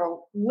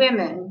example,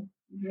 women,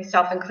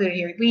 myself included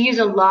here,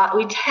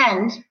 we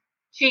tend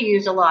to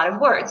use a lot of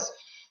words.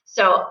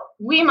 So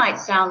we might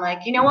sound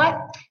like, you know what?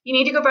 You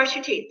need to go brush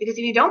your teeth, because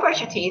if you don't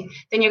brush your teeth,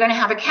 then you're going to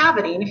have a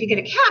cavity. And if you get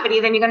a cavity,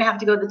 then you're going to have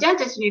to go to the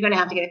dentist and you're going to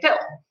have to get it filled,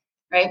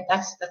 right?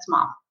 That's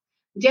mom.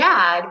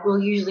 Dad will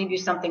usually do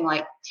something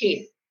like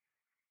teeth.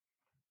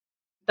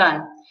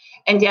 Done.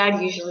 And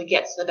dad usually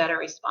gets the better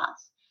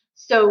response.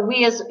 So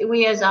we as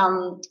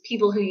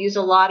people who use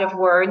a lot of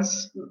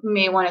words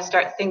may want to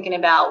start thinking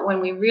about,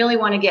 when we really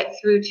want to get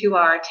through to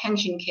our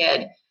attention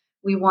kid,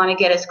 we want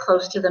to get as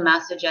close to the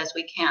message as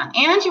we can.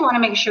 And you want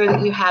to make sure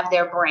that you have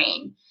their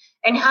brain.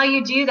 And how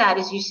you do that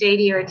is you say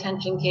to your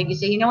attention kid, you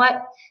say, you know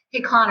what?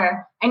 Hey,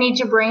 Connor, I need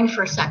your brain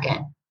for a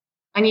second.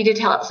 I need to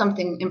tell it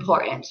something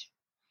important.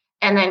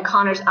 And then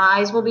Connor's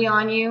eyes will be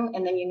on you,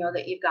 and then you know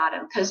that you've got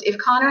him. Because if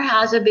Connor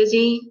has a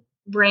busy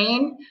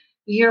brain,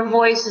 your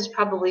voice is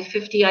probably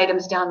 50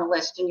 items down the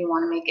list, and you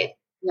want to make it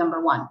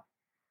number one.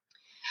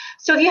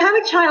 So if you have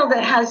a child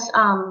that has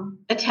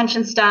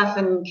attention stuff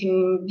and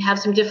can have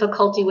some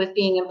difficulty with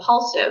being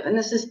impulsive, and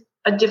this is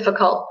a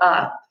difficult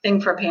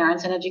thing for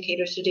parents and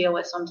educators to deal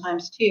with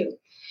sometimes too,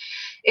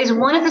 is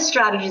one of the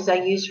strategies I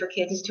use for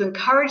kids is to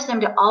encourage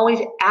them to always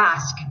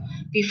ask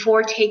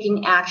before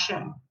taking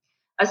action.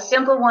 A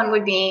simple one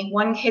would be,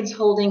 one kid's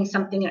holding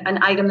something,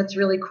 an item that's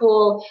really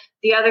cool.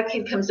 The other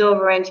kid comes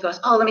over and goes,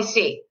 oh, let me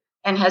see,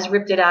 and has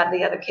ripped it out of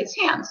the other kid's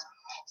hands.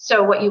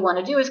 So what you want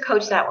to do is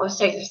coach that. We'll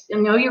say, I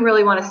know you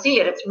really want to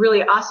see it. It's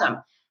really awesome.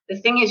 The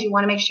thing is, you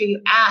want to make sure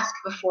you ask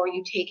before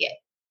you take it,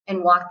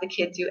 and walk the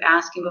kid through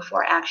asking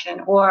before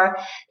action. Or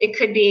it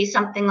could be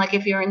something like,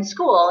 if you're in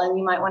school and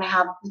you might want to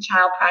have the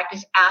child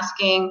practice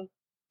asking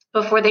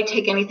before they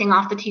take anything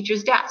off the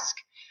teacher's desk,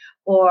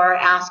 or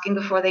asking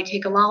before they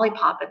take a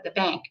lollipop at the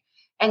bank.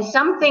 And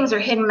some things are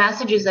hidden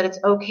messages that it's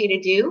okay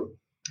to do.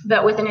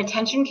 But with an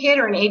attention kid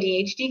or an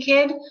ADHD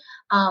kid,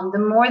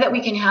 the more that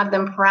we can have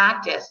them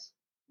practice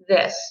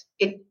this,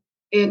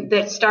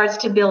 it starts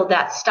to build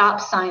that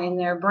stop sign in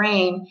their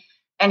brain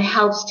and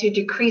helps to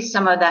decrease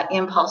some of that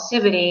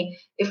impulsivity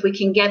if we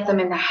can get them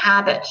in the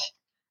habit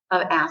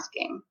of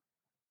asking.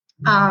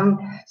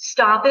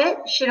 Stop it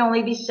should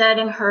only be said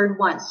and heard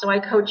once. So I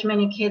coach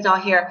many kids. I'll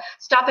hear,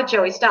 stop it,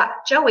 Joey, stop.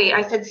 Joey,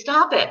 I said,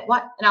 stop it.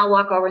 What? And I'll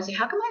walk over and say,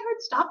 how come I heard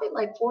stop it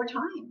like 4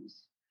 times?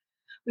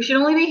 We should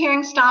only be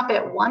hearing stop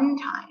it 1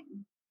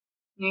 time.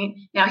 Right?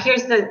 Now,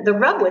 here's the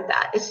rub with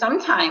that is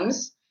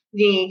sometimes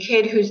the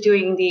kid who's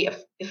doing the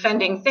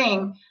offending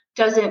thing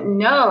doesn't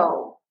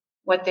know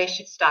what they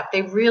should stop.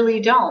 They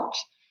really don't.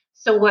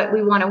 So what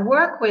we want to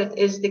work with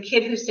is the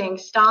kid who's saying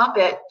stop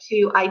it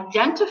to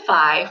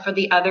identify for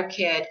the other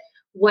kid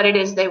what it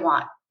is they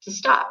want to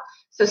stop.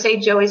 So say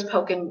Joey's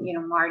poking,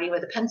 Marty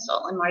with a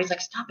pencil, and Marty's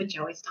like, stop it,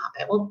 Joey, stop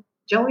it. Well,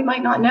 Joey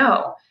might not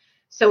know.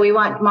 So we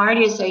want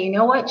Marty to say, you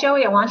know what,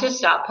 Joey, I want you to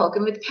stop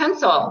poking with the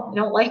pencil. I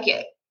don't like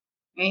it.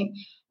 Right?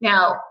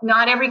 Now,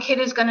 not every kid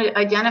is going to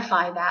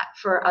identify that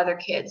for other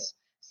kids.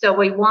 So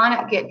we want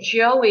to get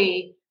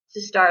Joey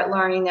to start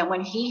learning that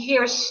when he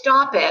hears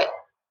stop it,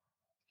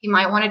 he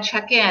might want to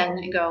check in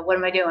and go, what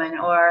am I doing?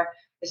 Or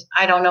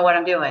I don't know what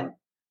I'm doing,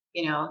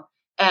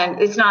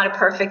 and it's not a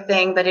perfect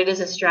thing, but it is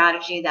a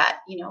strategy that,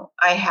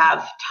 I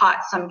have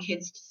taught some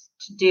kids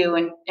to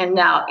do. And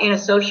now in a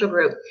social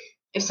group,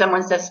 if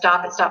someone says,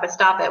 stop it, stop it,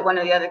 stop it, one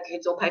of the other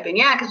kids will pipe in,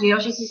 yeah, because,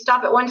 she says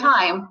stop it 1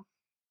 time,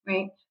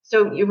 right?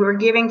 So we're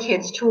giving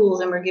kids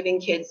tools, and we're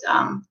giving kids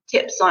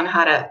tips on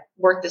how to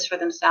work this for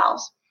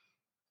themselves.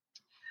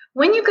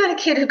 When you've got a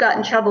kid who got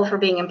in trouble for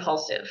being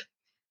impulsive,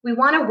 we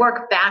want to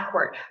work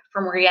backward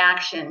from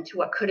reaction to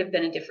what could have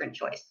been a different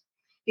choice.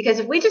 Because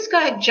if we just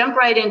jump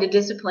right into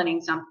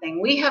disciplining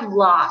something, we have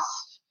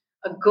lost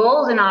a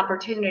golden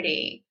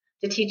opportunity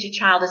to teach a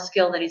child a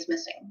skill that he's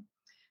missing.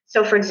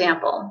 So for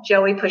example,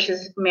 Joey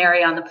pushes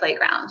Mary on the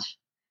playground.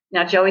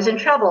 Now Joey's in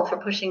trouble for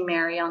pushing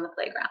Mary on the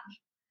playground.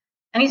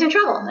 And he's in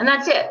trouble, and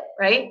that's it,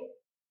 right?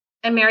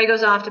 And Mary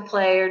goes off to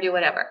play or do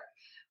whatever.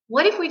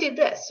 What if we did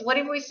this? What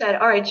if we said,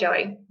 all right,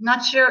 Joey,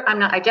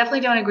 I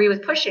definitely don't agree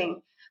with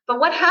pushing, but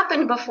what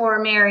happened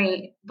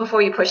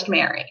before you pushed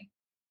Mary?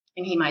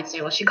 And he might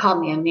say, well, she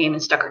called me a name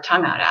and stuck her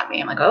tongue out at me.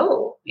 I'm like,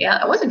 oh, yeah,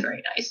 that wasn't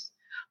very nice.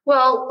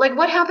 Well,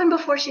 what happened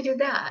before she did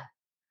that?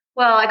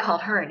 Well, I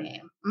called her a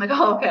name. I'm like,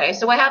 oh, okay.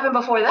 So what happened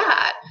before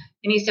that?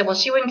 And he said, well,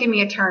 she wouldn't give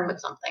me a turn with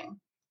something. I'm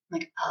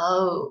like,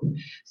 oh.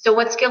 So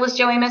what skill is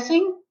Joey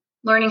missing?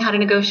 Learning how to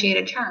negotiate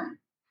a turn.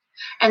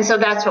 And so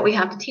that's what we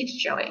have to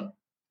teach Joey.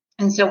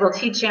 And so we'll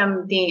teach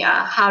him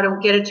how to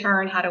get a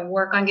turn, how to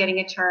work on getting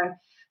a turn,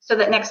 so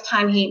that next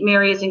time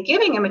Mary isn't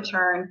giving him a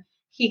turn,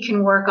 he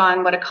can work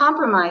on what a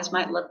compromise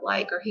might look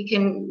like, or he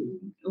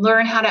can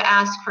learn how to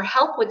ask for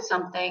help with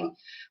something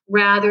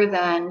rather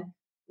than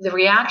the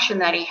reaction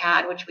that he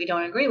had, which we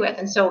don't agree with.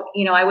 And so,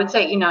 I would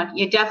say,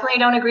 you definitely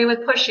don't agree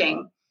with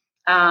pushing.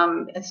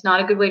 It's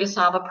not a good way to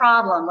solve a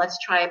problem. Let's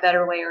try a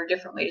better way or a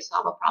different way to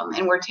solve a problem.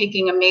 And we're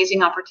taking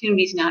amazing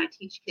opportunities now to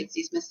teach kids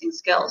these missing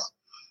skills.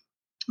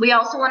 We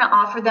also want to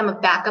offer them a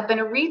backup and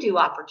a redo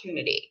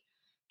opportunity.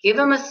 Give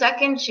them a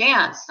second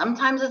chance,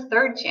 sometimes a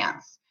third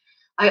chance.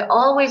 I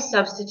always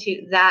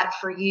substitute that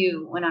for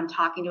you when I'm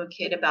talking to a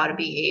kid about a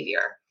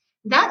behavior.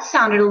 That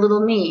sounded a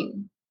little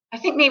mean. I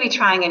think maybe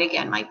trying it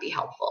again might be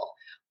helpful.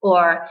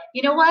 Or,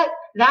 you know what?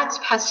 That's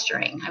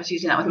pestering. I was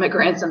using that with my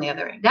grandson the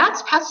other day.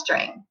 That's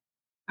pestering,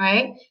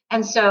 right?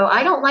 And so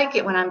I don't like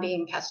it when I'm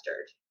being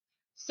pestered.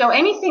 So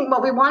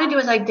what we want to do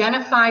is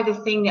identify the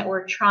thing that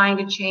we're trying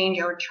to change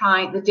or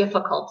trying the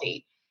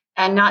difficulty,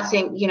 and not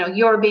saying,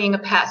 you're being a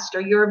pest,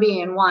 or you're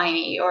being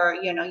whiny, or,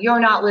 you're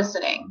not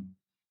listening,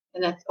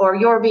 or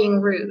you're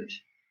being rude,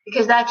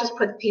 because that just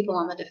puts people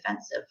on the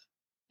defensive.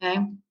 Okay.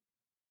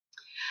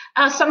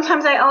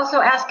 Sometimes I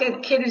also ask a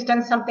kid who's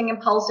done something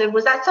impulsive,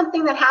 was that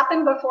something that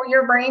happened before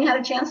your brain had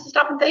a chance to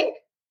stop and think?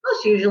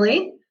 Most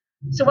usually.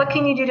 So what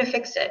can you do to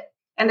fix it?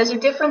 And there's a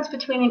difference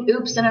between an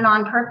oops and an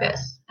on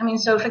purpose.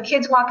 So if a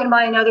kid's walking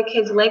by another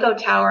kid's Lego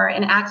tower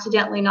and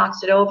accidentally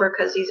knocks it over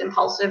because he's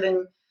impulsive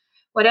and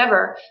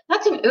whatever,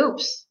 that's an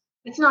oops.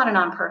 It's not an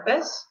on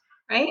purpose,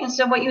 right? And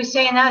so what you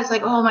say in that is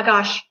like, oh my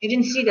gosh, I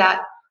didn't see that.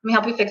 Let me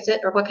help you fix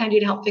it. Or what can I do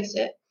to help fix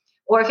it?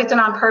 Or if it's an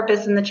on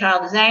purpose and the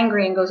child is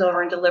angry and goes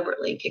over and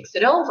deliberately kicks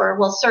it over,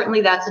 well,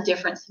 certainly that's a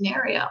different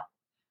scenario,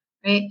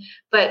 right?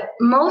 But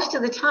most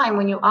of the time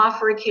when you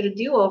offer a kid a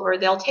do-over,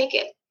 they'll take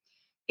it.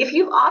 If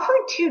you've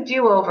offered 2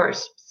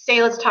 do-overs,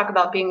 say let's talk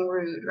about being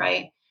rude,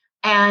 right?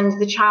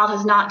 And the child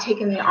has not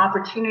taken the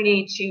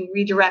opportunity to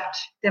redirect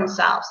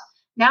themselves.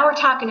 Now we're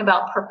talking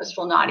about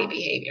purposeful naughty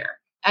behavior.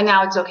 And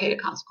now it's okay to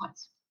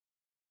consequence.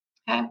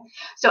 Okay.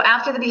 So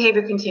after the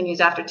behavior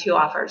continues, after 2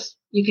 offers,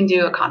 you can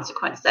do a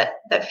consequence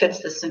that fits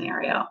the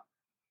scenario.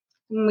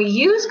 When we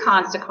use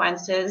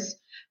consequences,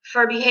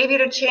 for behavior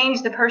to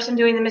change, the person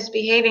doing the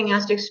misbehaving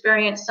has to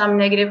experience some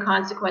negative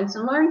consequence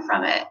and learn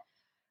from it.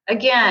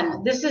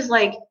 Again, this is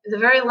like the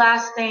very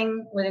last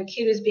thing when a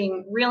kid is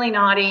being really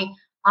naughty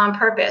on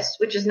purpose,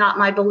 which is not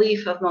my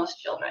belief of most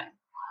children.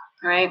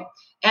 All right.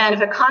 And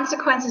if a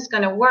consequence is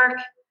going to work,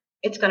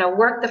 it's going to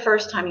work the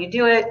first time you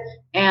do it,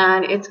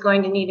 and it's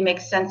going to need to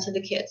make sense to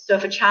the kids. So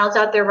if a child's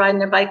out there riding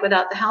their bike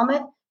without the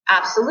helmet,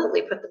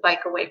 absolutely put the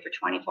bike away for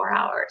 24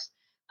 hours.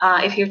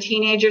 If your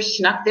teenager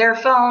snuck their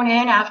phone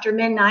in after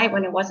midnight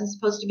when it wasn't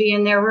supposed to be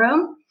in their room,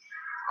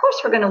 of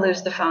course we're going to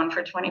lose the phone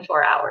for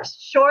 24 hours.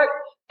 Short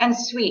and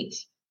sweet,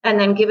 and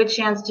then give a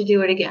chance to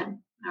do it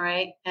again, all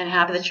right, and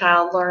have the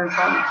child learn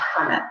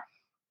from it.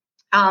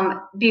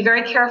 Be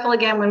very careful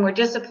again when we're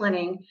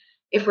disciplining.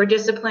 If we're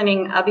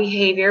disciplining a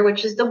behavior,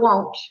 which is the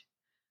won't,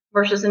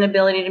 versus an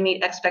ability to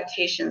meet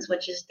expectations,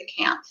 which is the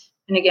can't.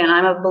 And again,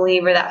 I'm a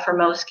believer that for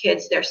most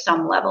kids, there's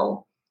some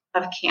level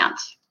of can't.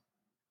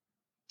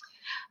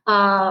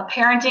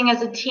 Parenting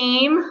as a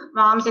team,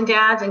 moms and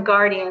dads and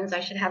guardians,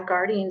 I should have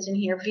guardians in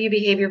here, view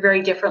behavior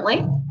very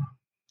differently.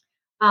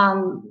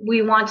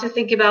 We want to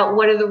think about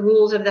what are the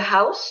rules of the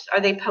house. Are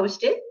they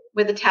posted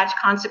with attached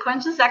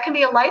consequences? That can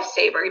be a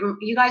lifesaver.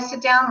 You guys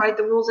sit down, write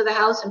the rules of the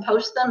house and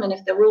post them. And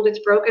if the rule gets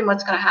broken,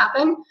 what's going to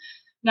happen?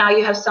 Now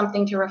you have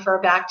something to refer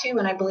back to.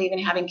 And I believe in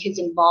having kids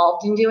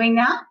involved in doing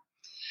that.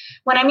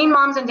 When I mean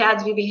moms and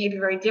dads view behavior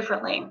very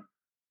differently,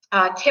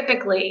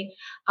 typically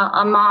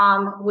a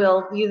mom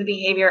will view the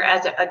behavior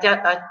as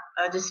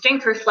a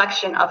distinct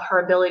reflection of her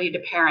ability to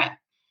parent.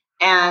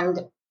 And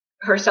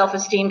her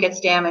self-esteem gets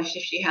damaged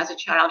if she has a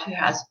child who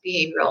has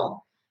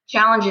behavioral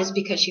challenges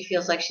because she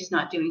feels like she's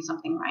not doing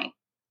something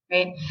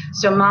right?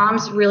 So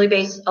moms really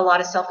base a lot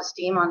of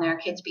self-esteem on their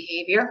kids'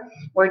 behavior,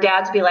 where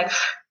dads be like,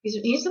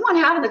 he's the one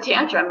having the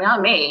tantrum,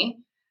 not me,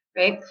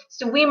 right?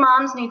 So we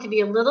moms need to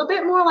be a little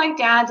bit more like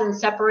dads and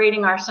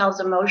separating ourselves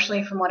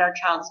emotionally from what our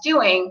child's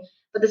doing.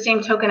 But the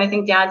same token, I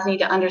think dads need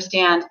to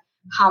understand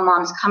how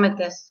moms come at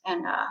this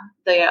and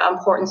the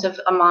importance of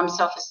a mom's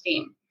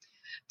self-esteem.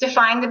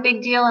 Define the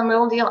big deal and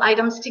little deal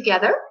items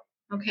together,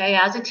 okay,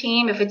 as a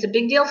team. If it's a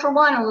big deal for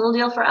one, a little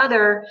deal for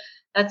other,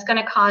 that's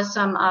going to cause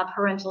some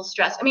parental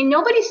stress. I mean,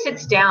 nobody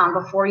sits down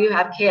before you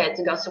have kids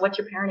and goes, so what's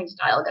your parenting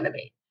style going to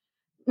be?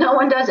 No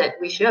one does it.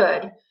 We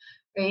should,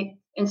 right?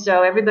 And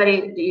so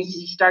everybody,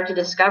 you start to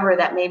discover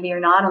that maybe you're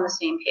not on the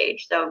same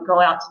page. So go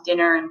out to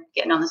dinner and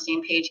getting on the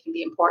same page can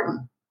be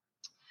important.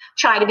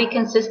 Try to be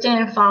consistent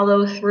and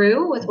follow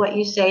through with what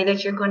you say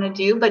that you're going to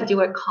do, but do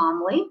it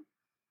calmly.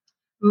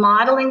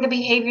 Modeling the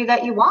behavior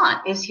that you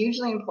want is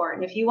hugely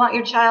important. If you want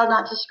your child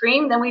not to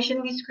scream, then we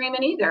shouldn't be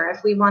screaming either.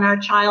 If we want our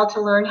child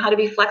to learn how to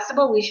be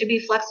flexible, we should be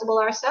flexible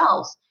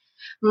ourselves.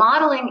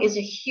 Modeling is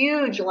a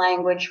huge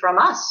language from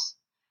us,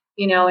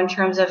 in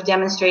terms of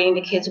demonstrating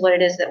to kids what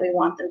it is that we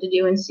want them to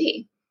do and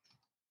see.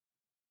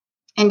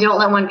 And don't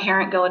let one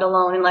parent go it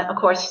alone. And of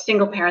course,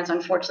 single parents,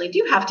 unfortunately,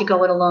 do have to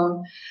go it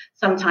alone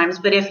sometimes.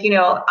 But if,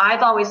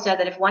 I've always said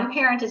that if one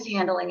parent is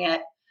handling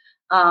it,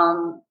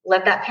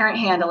 let that parent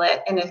handle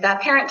it. And if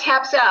that parent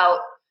taps out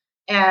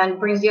and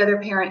brings the other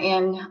parent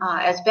in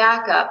as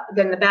backup,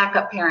 then the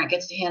backup parent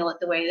gets to handle it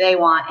the way they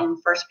want, and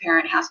first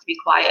parent has to be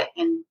quiet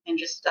and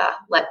just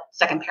let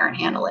second parent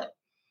handle it.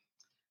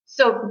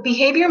 So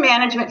behavior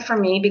management for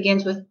me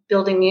begins with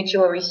building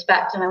mutual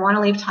respect, and I want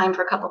to leave time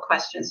for a couple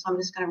questions, so I'm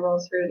just going to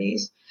roll through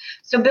these.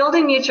 So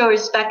building mutual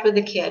respect with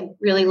the kid,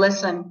 really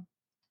listen.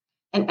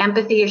 And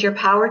empathy is your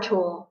power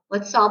tool.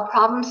 Let's solve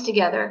problems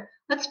together.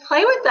 Let's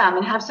play with them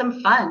and have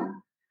some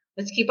fun.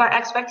 Let's keep our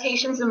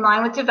expectations in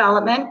line with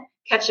development,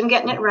 catch them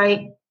getting it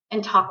right,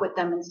 and talk with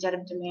them instead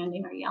of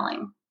demanding or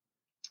yelling.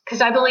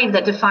 Because I believe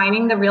that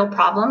defining the real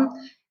problem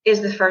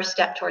is the first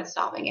step towards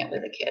solving it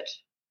with a kid.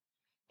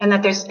 And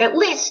that there's at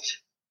least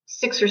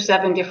 6 or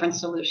 7 different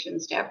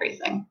solutions to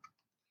everything.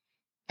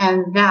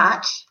 And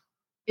that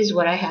is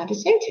what I had to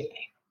say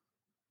today.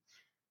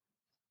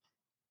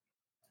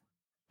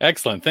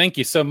 Excellent. Thank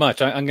you so much.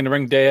 I'm going to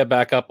bring Dea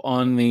back up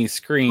on the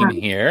screen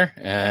here.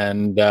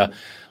 And I'm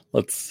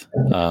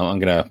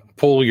going to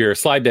pull your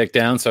slide deck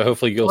down. So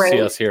hopefully you'll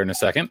see us here in a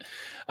second.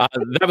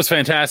 That was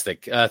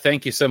fantastic.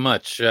 Thank you so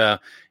much.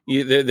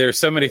 There's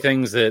so many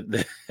things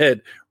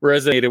that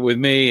resonated with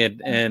me.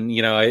 And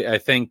I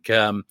think,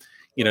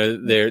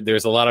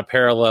 there's a lot of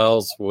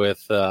parallels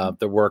with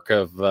the work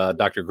of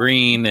Dr.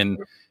 Green and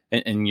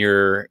in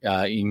your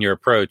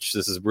approach.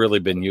 This has really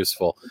been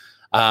useful.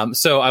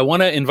 So I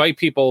want to invite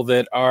people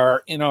that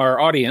are in our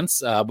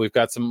audience. We've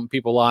got some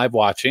people live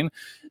watching,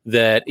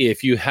 that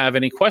if you have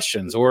any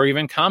questions or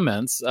even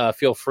comments,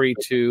 feel free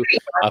to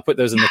put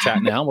those in the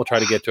chat now. We'll try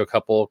to get to a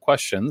couple of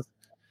questions.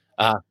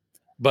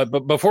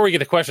 But before we get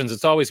to questions,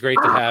 it's always great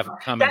to have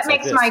comments. That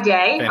makes like my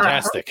day.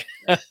 Fantastic.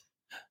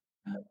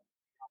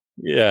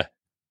 Yeah.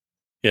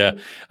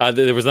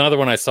 There was another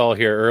one I saw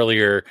here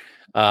earlier.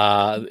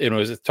 It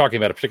was talking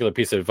about a particular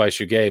piece of advice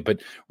you gave,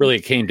 but really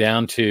it came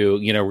down to,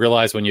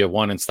 realize when you have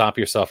won and stop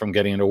yourself from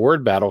getting into a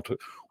word battle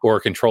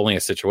or controlling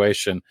a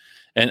situation.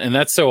 And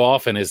that's so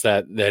often is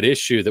that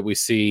issue that we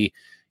see,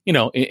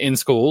 in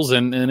schools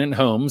and in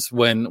homes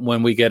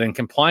when we get in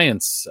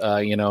compliance,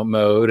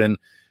 mode, and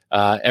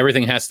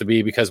everything has to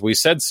be because we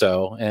said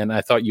so. And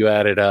I thought you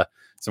added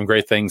some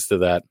great things to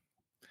that.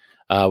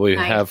 We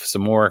have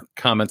some more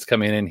comments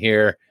coming in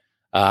here.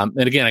 And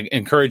again, I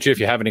encourage you, if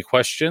you have any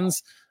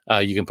questions,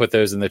 you can put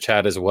those in the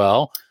chat as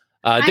well.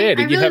 Dea,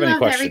 did you have any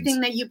questions?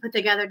 Everything that you put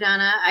together,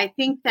 Donna. I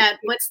think that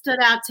what stood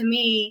out to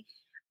me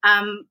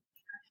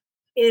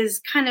is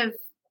kind of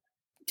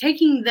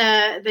taking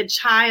the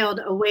child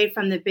away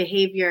from the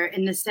behavior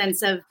in the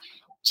sense of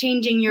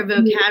changing your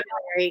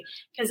vocabulary.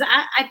 Because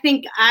I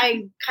think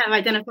I kind of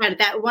identified at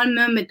that one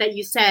moment that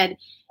you said,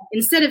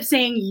 instead of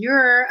saying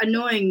you're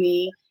annoying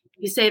me,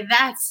 you say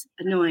that's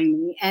annoying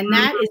me. And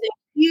that is a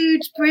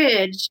huge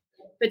bridge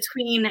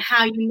between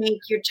how you make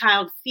your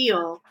child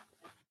feel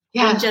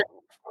and just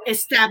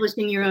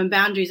establishing your own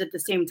boundaries at the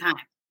same time.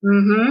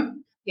 Mm-hmm.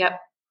 Yep.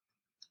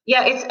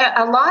 Yeah, it's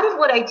a lot of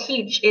what I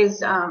teach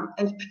is,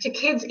 and to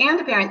kids and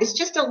to parents, it's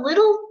just a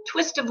little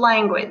twist of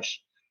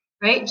language,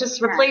 right?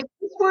 Just replace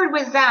this word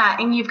with that,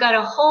 and you've got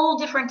a whole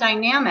different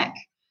dynamic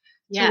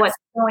to what's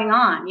going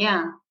on.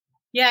 Yeah.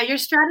 Yeah, your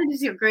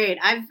strategies are great.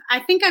 I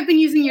think I've been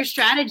using your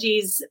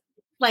strategies.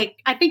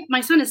 I think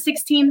my son is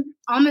 16,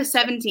 almost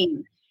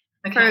 17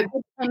 for a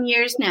good 10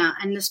 years now.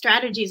 And the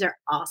strategies are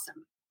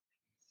awesome.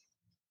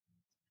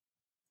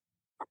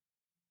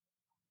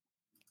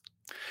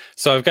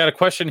 So I've got a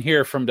question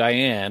here from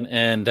Diane,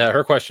 and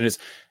her question is,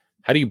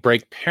 how do you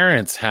break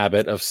parents'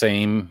 habit of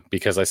saying,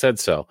 because I said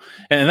so?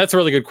 And that's a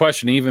really good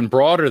question. Even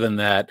broader than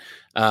that,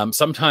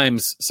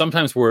 sometimes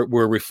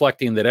we're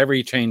reflecting that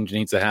every change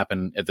needs to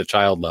happen at the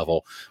child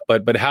level.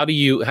 But how do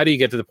you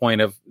get to the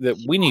point of that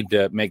we need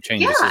to make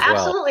changes as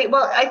well? Absolutely.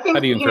 Well, I think,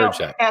 how do you encourage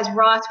that? As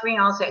Ross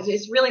Green also says,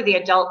 it's really the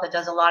adult that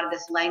does a lot of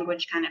this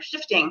language kind of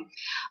shifting.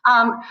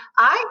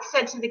 I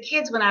said to the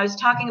kids when I was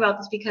talking about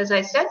this because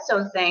I said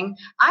so thing,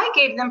 I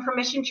gave them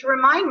permission to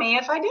remind me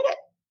if I did it.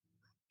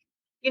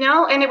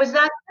 And it was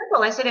that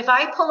simple. I said, if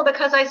I pull a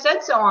because I said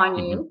so on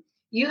you,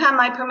 you have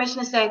my permission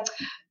to say,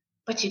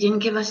 but you didn't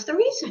give us the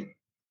reason,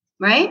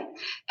 right?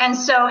 And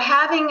so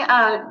having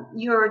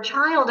your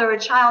child or a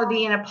child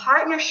be in a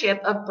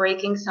partnership of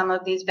breaking some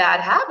of these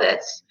bad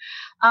habits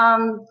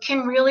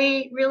can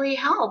really, really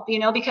help,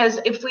 because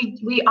if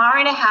we are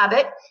in a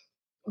habit,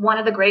 one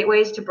of the great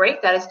ways to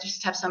break that is to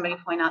just have somebody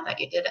point out that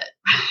you did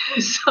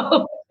it.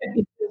 So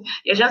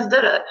you just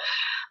did it.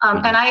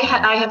 And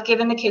I have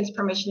given the kids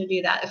permission to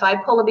do that. If I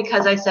pull it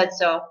because I said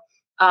so,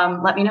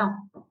 let me know.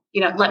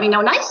 Let me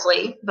know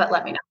nicely, but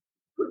let me know.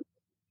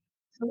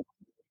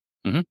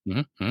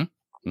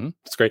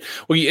 That's great.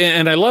 Well,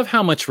 and I love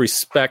how much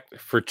respect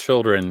for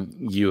children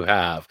you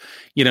have,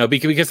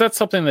 because that's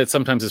something that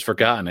sometimes is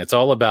forgotten. It's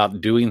all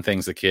about doing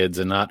things to kids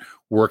and not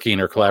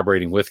working or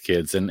collaborating with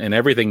kids. And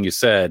everything you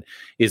said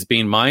is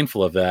being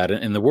mindful of that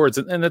and the words.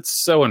 And that's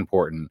so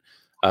important.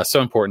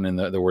 So important in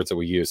the words that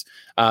we use.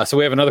 So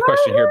we have another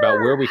question here about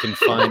where we can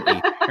find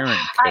a parent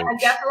coach. I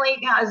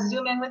definitely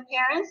zoom in with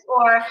parents,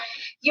 or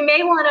you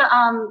may want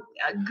to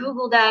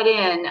Google that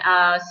in.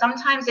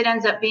 Sometimes it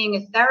ends up being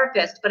a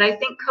therapist, but I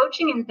think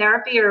coaching and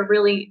therapy are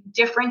really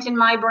different in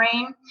my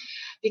brain,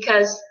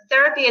 because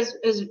therapy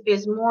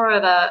is more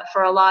of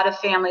for a lot of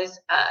families,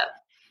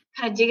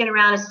 kind of digging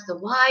around as to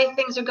why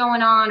things are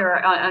going on,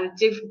 or on a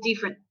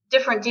different,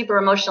 deeper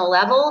emotional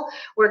level,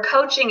 where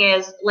coaching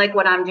is like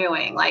what I'm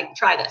doing, like,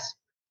 try this.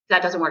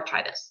 That doesn't work,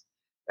 try this,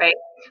 right?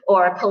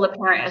 Or pull a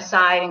parent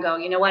aside and go,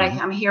 you know what,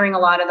 I'm hearing a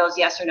lot of those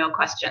yes or no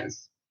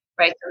questions,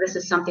 right? So this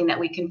is something that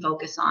we can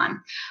focus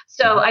on.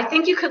 So I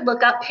think you could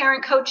look up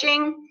parent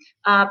coaching,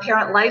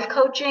 parent life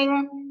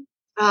coaching,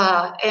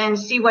 and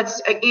see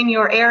what's in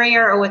your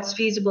area or what's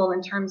feasible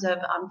in terms of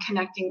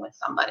connecting with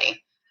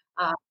somebody.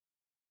 Oh,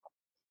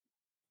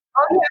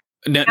 yeah.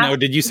 Now,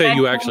 did you say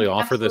you actually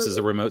offer this as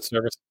a remote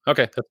service?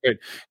 Okay, that's great.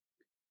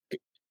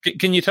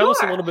 Can you tell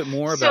us a little bit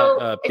more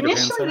about Peter Pan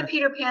Center? Initially, the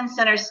Peter Pan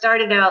Center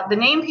started out, the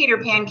name Peter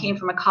Pan came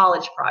from a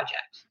college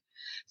project.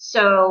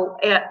 So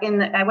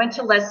I went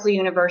to Lesley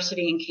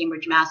University in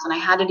Cambridge, Mass, and I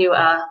had to do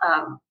a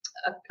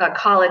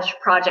college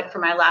project for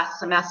my last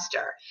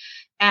semester.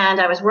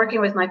 And I was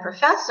working with my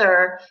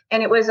professor,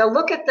 and it was a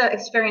look at the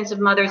experience of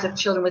mothers of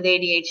children with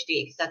ADHD,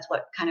 because that's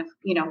what kind of,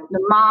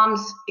 the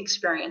mom's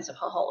experience of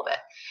the whole of it.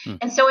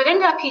 And so it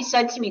ended up, he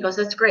said to me, he goes,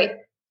 that's great.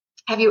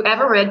 Have you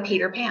ever read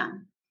Peter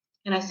Pan?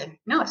 And I said,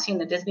 no, I've seen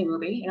the Disney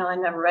movie. I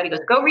never read it. He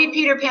goes, go read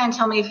Peter Pan,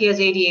 tell me if he has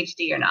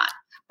ADHD or not.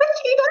 But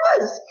he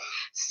does.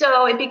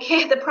 So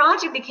the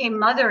project became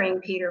Mothering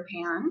Peter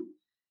Pan.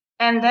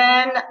 And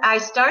then I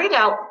started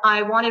out,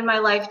 I wanted my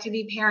life to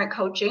be parent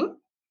coaching.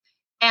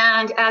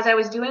 And as I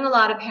was doing a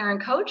lot of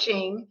parent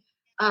coaching,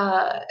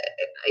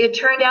 it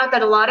turned out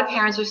that a lot of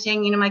parents were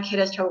saying, my kid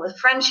has trouble with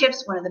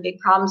friendships. One of the big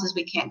problems is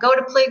we can't go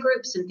to play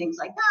groups and things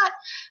like that.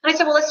 And I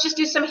said, well, let's just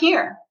do some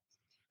here.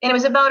 And it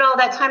was about all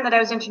that time that I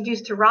was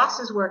introduced to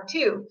Ross's work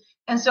too.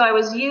 And so I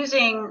was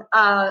using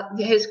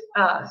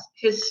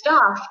his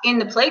stuff in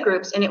the play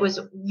groups, and it was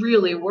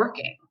really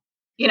working,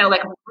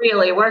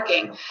 really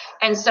working.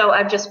 And so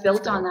I've just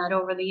built on that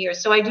over the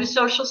years. So I do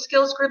social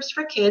skills groups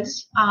for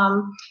kids.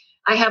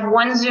 I have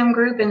 1 Zoom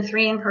group and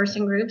 3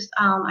 in-person groups.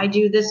 I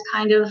do this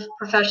kind of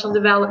professional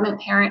development,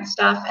 parent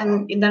stuff.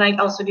 And then I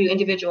also do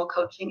individual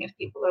coaching if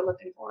people are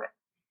looking for it.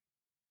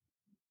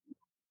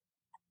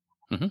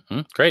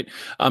 Great.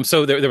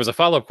 So there was a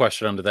follow-up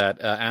question under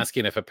that,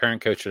 asking if a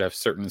parent coach should have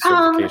certain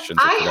certifications.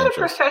 I had a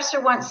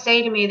professor once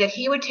say to me that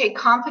he would take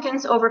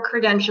competence over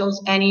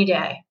credentials any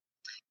day.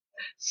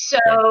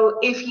 So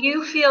if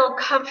you feel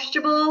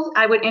comfortable,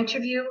 I would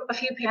interview a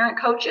few parent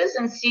coaches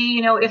and see,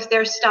 if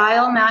their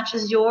style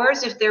matches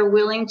yours, if they're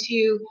willing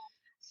to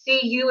see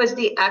you as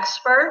the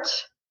expert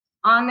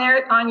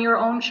on your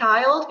own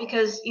child,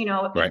 because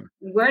right.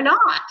 We're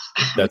not.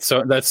 That's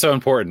so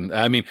important.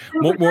 I mean,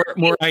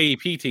 more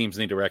IEP teams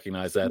need to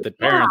recognize that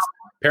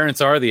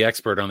parents are the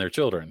expert on their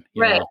children,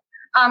 right?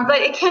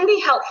 But it can be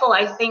helpful,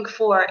 I think,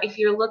 for if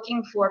you're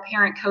looking for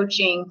parent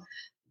coaching,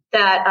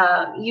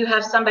 that you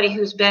have somebody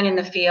who's been in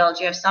the field,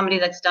 you have somebody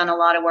that's done a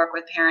lot of work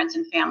with parents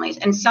and families,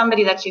 and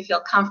somebody that you feel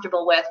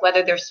comfortable with,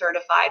 whether they're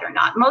certified or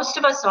not. Most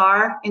of us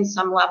are in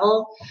some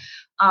level.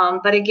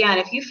 But again,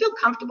 if you feel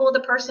comfortable with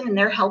the person and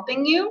they're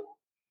helping you,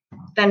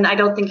 then I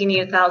don't think you need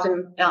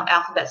 1,000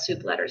 alphabet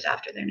soup letters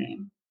after their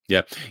name.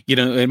 Yeah.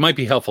 It might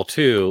be helpful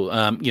too.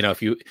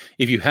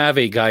 If you have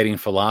a guiding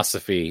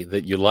philosophy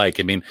that you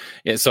like,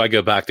 so I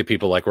go back to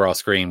people like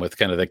Ross Greene with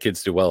kind of the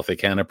kids do well if they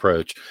can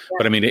approach.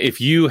 Yeah. But if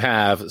you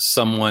have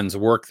someone's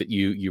work that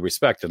you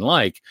respect and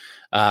like,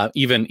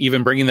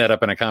 even bringing that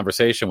up in a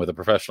conversation with a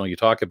professional you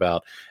talk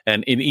about,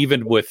 and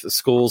even with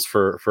schools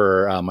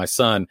for my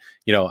son,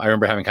 I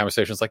remember having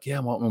conversations like,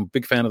 I'm a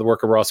big fan of the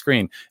work of Ross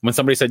Greene. And when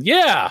somebody said,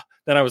 yeah,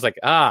 then I was like,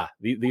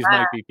 these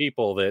might be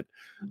people that,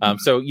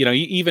 so,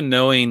 even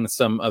knowing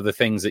some of the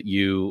things that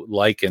you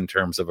like in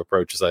terms of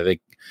approaches, I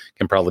think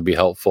can probably be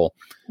helpful.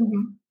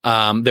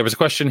 Mm-hmm. There was a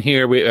question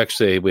here. We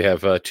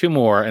have 2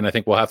 more, and I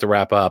think we'll have to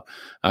wrap up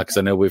because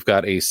I know we've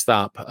got a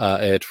stop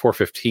at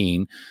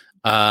 4:15.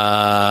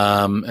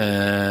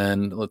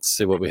 And let's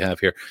see what we have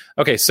here.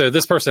 Okay. So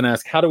this person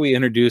asked, how do we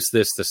introduce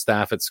this to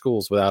staff at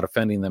schools without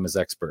offending them as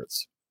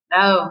experts?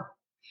 I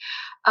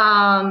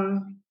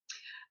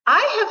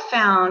have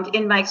found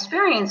in my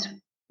experience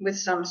with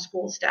some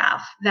school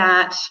staff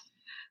that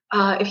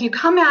if you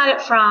come at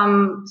it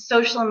from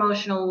social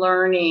emotional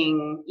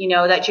learning,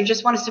 that you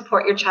just want to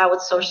support your child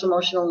with social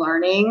emotional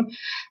learning,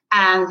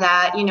 and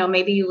that,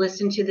 maybe you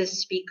listen to this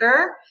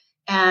speaker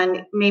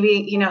and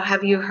maybe,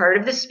 have you heard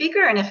of this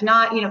speaker? And if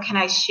not, can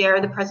I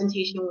share the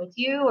presentation with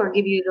you or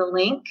give you the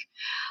link?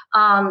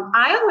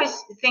 I always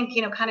think,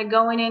 kind of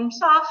going in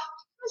soft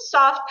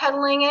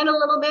pedaling in a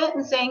little bit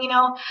and saying,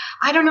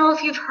 I don't know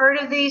if you've heard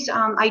of these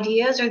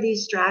ideas or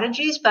these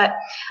strategies, but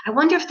I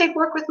wonder if they'd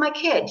work with my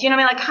kid.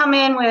 Like come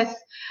in with,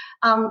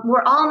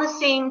 we're all on the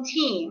same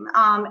team.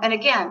 And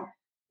again,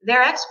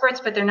 they're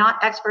experts, but they're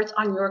not experts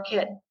on your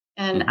kid.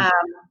 And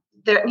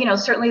they're,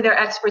 certainly they're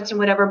experts in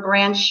whatever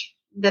branch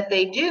that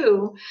they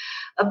do.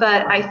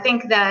 But I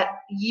think that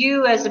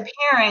you as a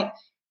parent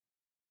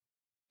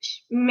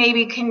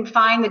maybe can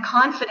find the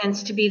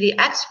confidence to be the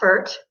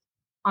expert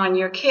on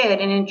your kid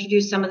and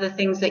introduce some of the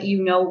things that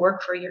you know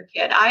work for your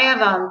kid. I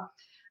have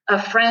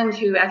a friend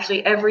who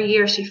actually every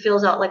year she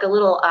fills out like a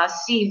little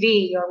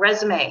CV or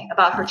resume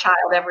about her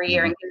child every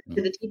year and gives it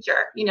to the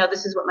teacher. You know,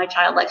 this is what my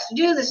child likes to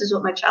do. This is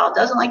what my child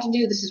doesn't like to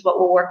do. This is what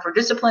will work for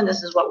discipline.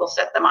 This is what will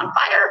set them on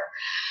fire.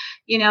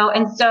 You know,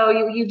 and so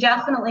you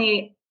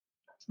definitely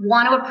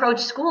want to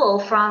approach school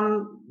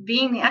from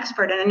being the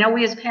expert. And I know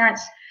we as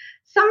parents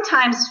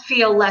sometimes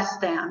feel less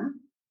than.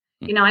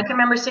 You know, I can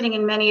remember sitting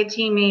in many a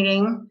team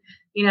meeting,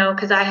 you know,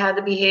 because I had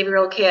the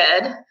behavioral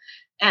kid,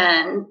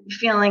 and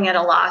feeling at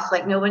a loss,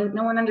 like no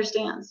one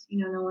understands.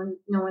 You know,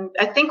 no one.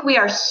 I think we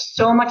are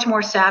so much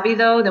more savvy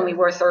though than we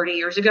were 30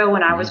 years ago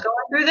when I was going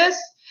through this.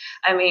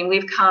 I mean,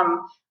 we've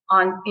come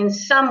on in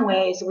some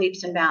ways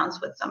leaps and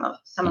bounds with some of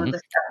the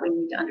stuff we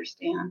need to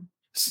understand.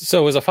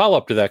 So as a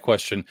follow-up to that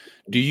question,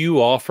 do you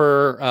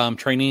offer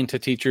training to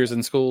teachers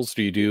in schools?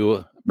 Do you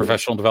do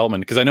professional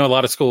development? Because I know a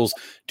lot of schools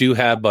do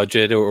have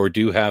budget or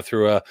do have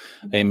through a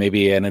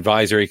maybe an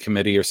advisory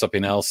committee or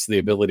something else, the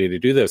ability to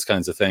do those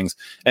kinds of things.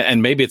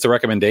 And maybe it's a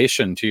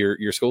recommendation to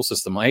your school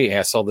system. Hey,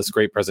 I saw this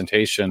great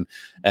presentation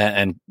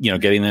and you know,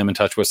 getting them in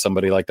touch with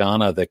somebody like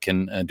Donna that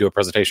can do a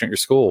presentation at your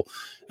school.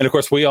 And of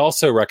course, we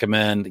also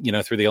recommend, you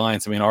know, through the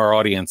Alliance, I mean, our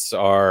audience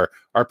are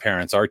our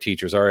parents, our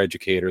teachers, our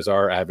educators,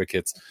 our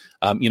advocates.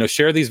 You know,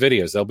 share these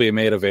videos. They'll be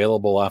made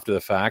available after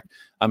the fact.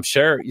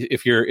 Share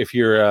if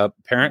you're a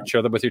parent,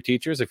 share them with your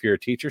teachers. If you're a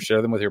teacher,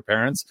 share them with your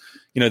parents.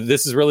 You know,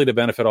 this is really to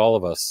benefit all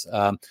of us.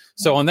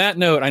 So on that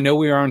note, I know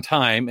we are on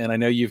time, and I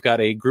know you've got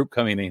a group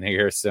coming in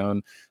here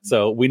soon,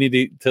 so we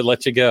need to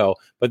let you go.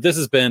 But this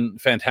has been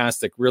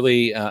fantastic.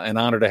 Really an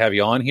honor to have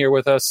you on here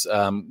with us.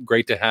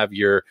 Great to have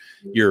your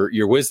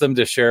wisdom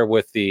to share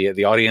with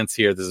the audience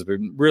here. This has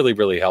been really,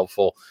 really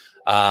helpful.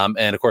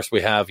 And of course,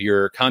 we have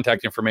your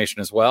contact information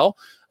as well.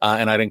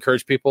 And I'd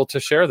encourage people to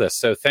share this.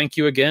 So thank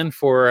you again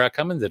for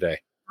coming today.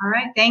 All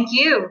right. Thank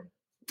you.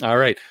 All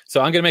right.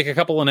 So I'm going to make a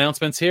couple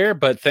announcements here,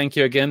 but thank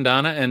you again,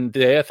 Donna, and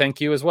Dea, thank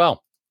you as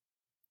well.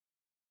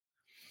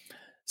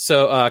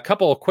 So a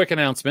couple of quick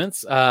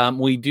announcements.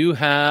 We do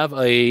have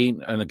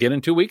and again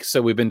in 2 weeks.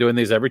 So we've been doing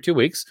these every 2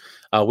 weeks.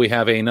 We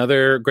have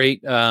another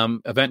great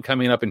event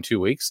coming up in 2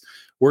 weeks.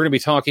 We're going to be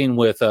talking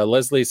with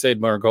Leslie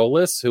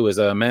Said-Margolis, who is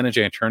a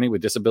managing attorney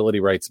with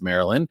Disability Rights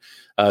Maryland.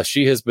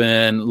 She has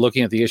been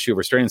looking at the issue of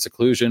restraint and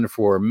seclusion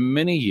for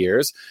many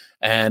years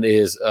and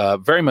is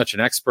very much an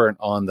expert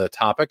on the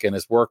topic and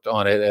has worked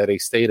on it at a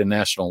state and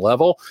national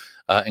level,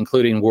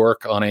 including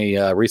work on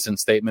a recent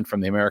statement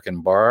from the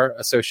American Bar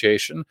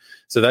Association.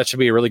 So that should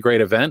be a really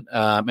great event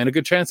and a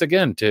good chance,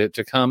 again,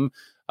 to come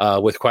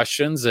with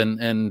questions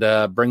and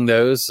bring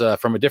those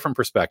from a different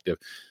perspective.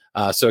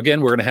 So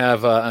again, we're going to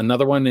have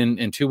another one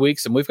in 2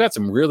 weeks, and we've got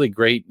some really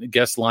great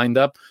guests lined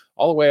up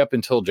all the way up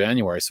until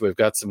January. So we've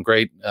got some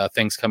great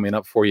things coming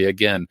up for you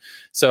again.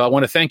 So I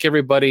want to thank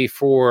everybody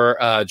for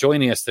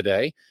joining us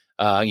today.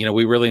 You know,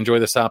 we really enjoy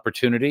this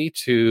opportunity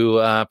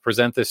to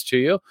present this to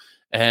you,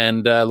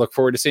 and look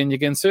forward to seeing you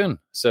again soon.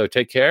 So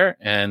take care,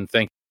 and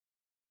thank you.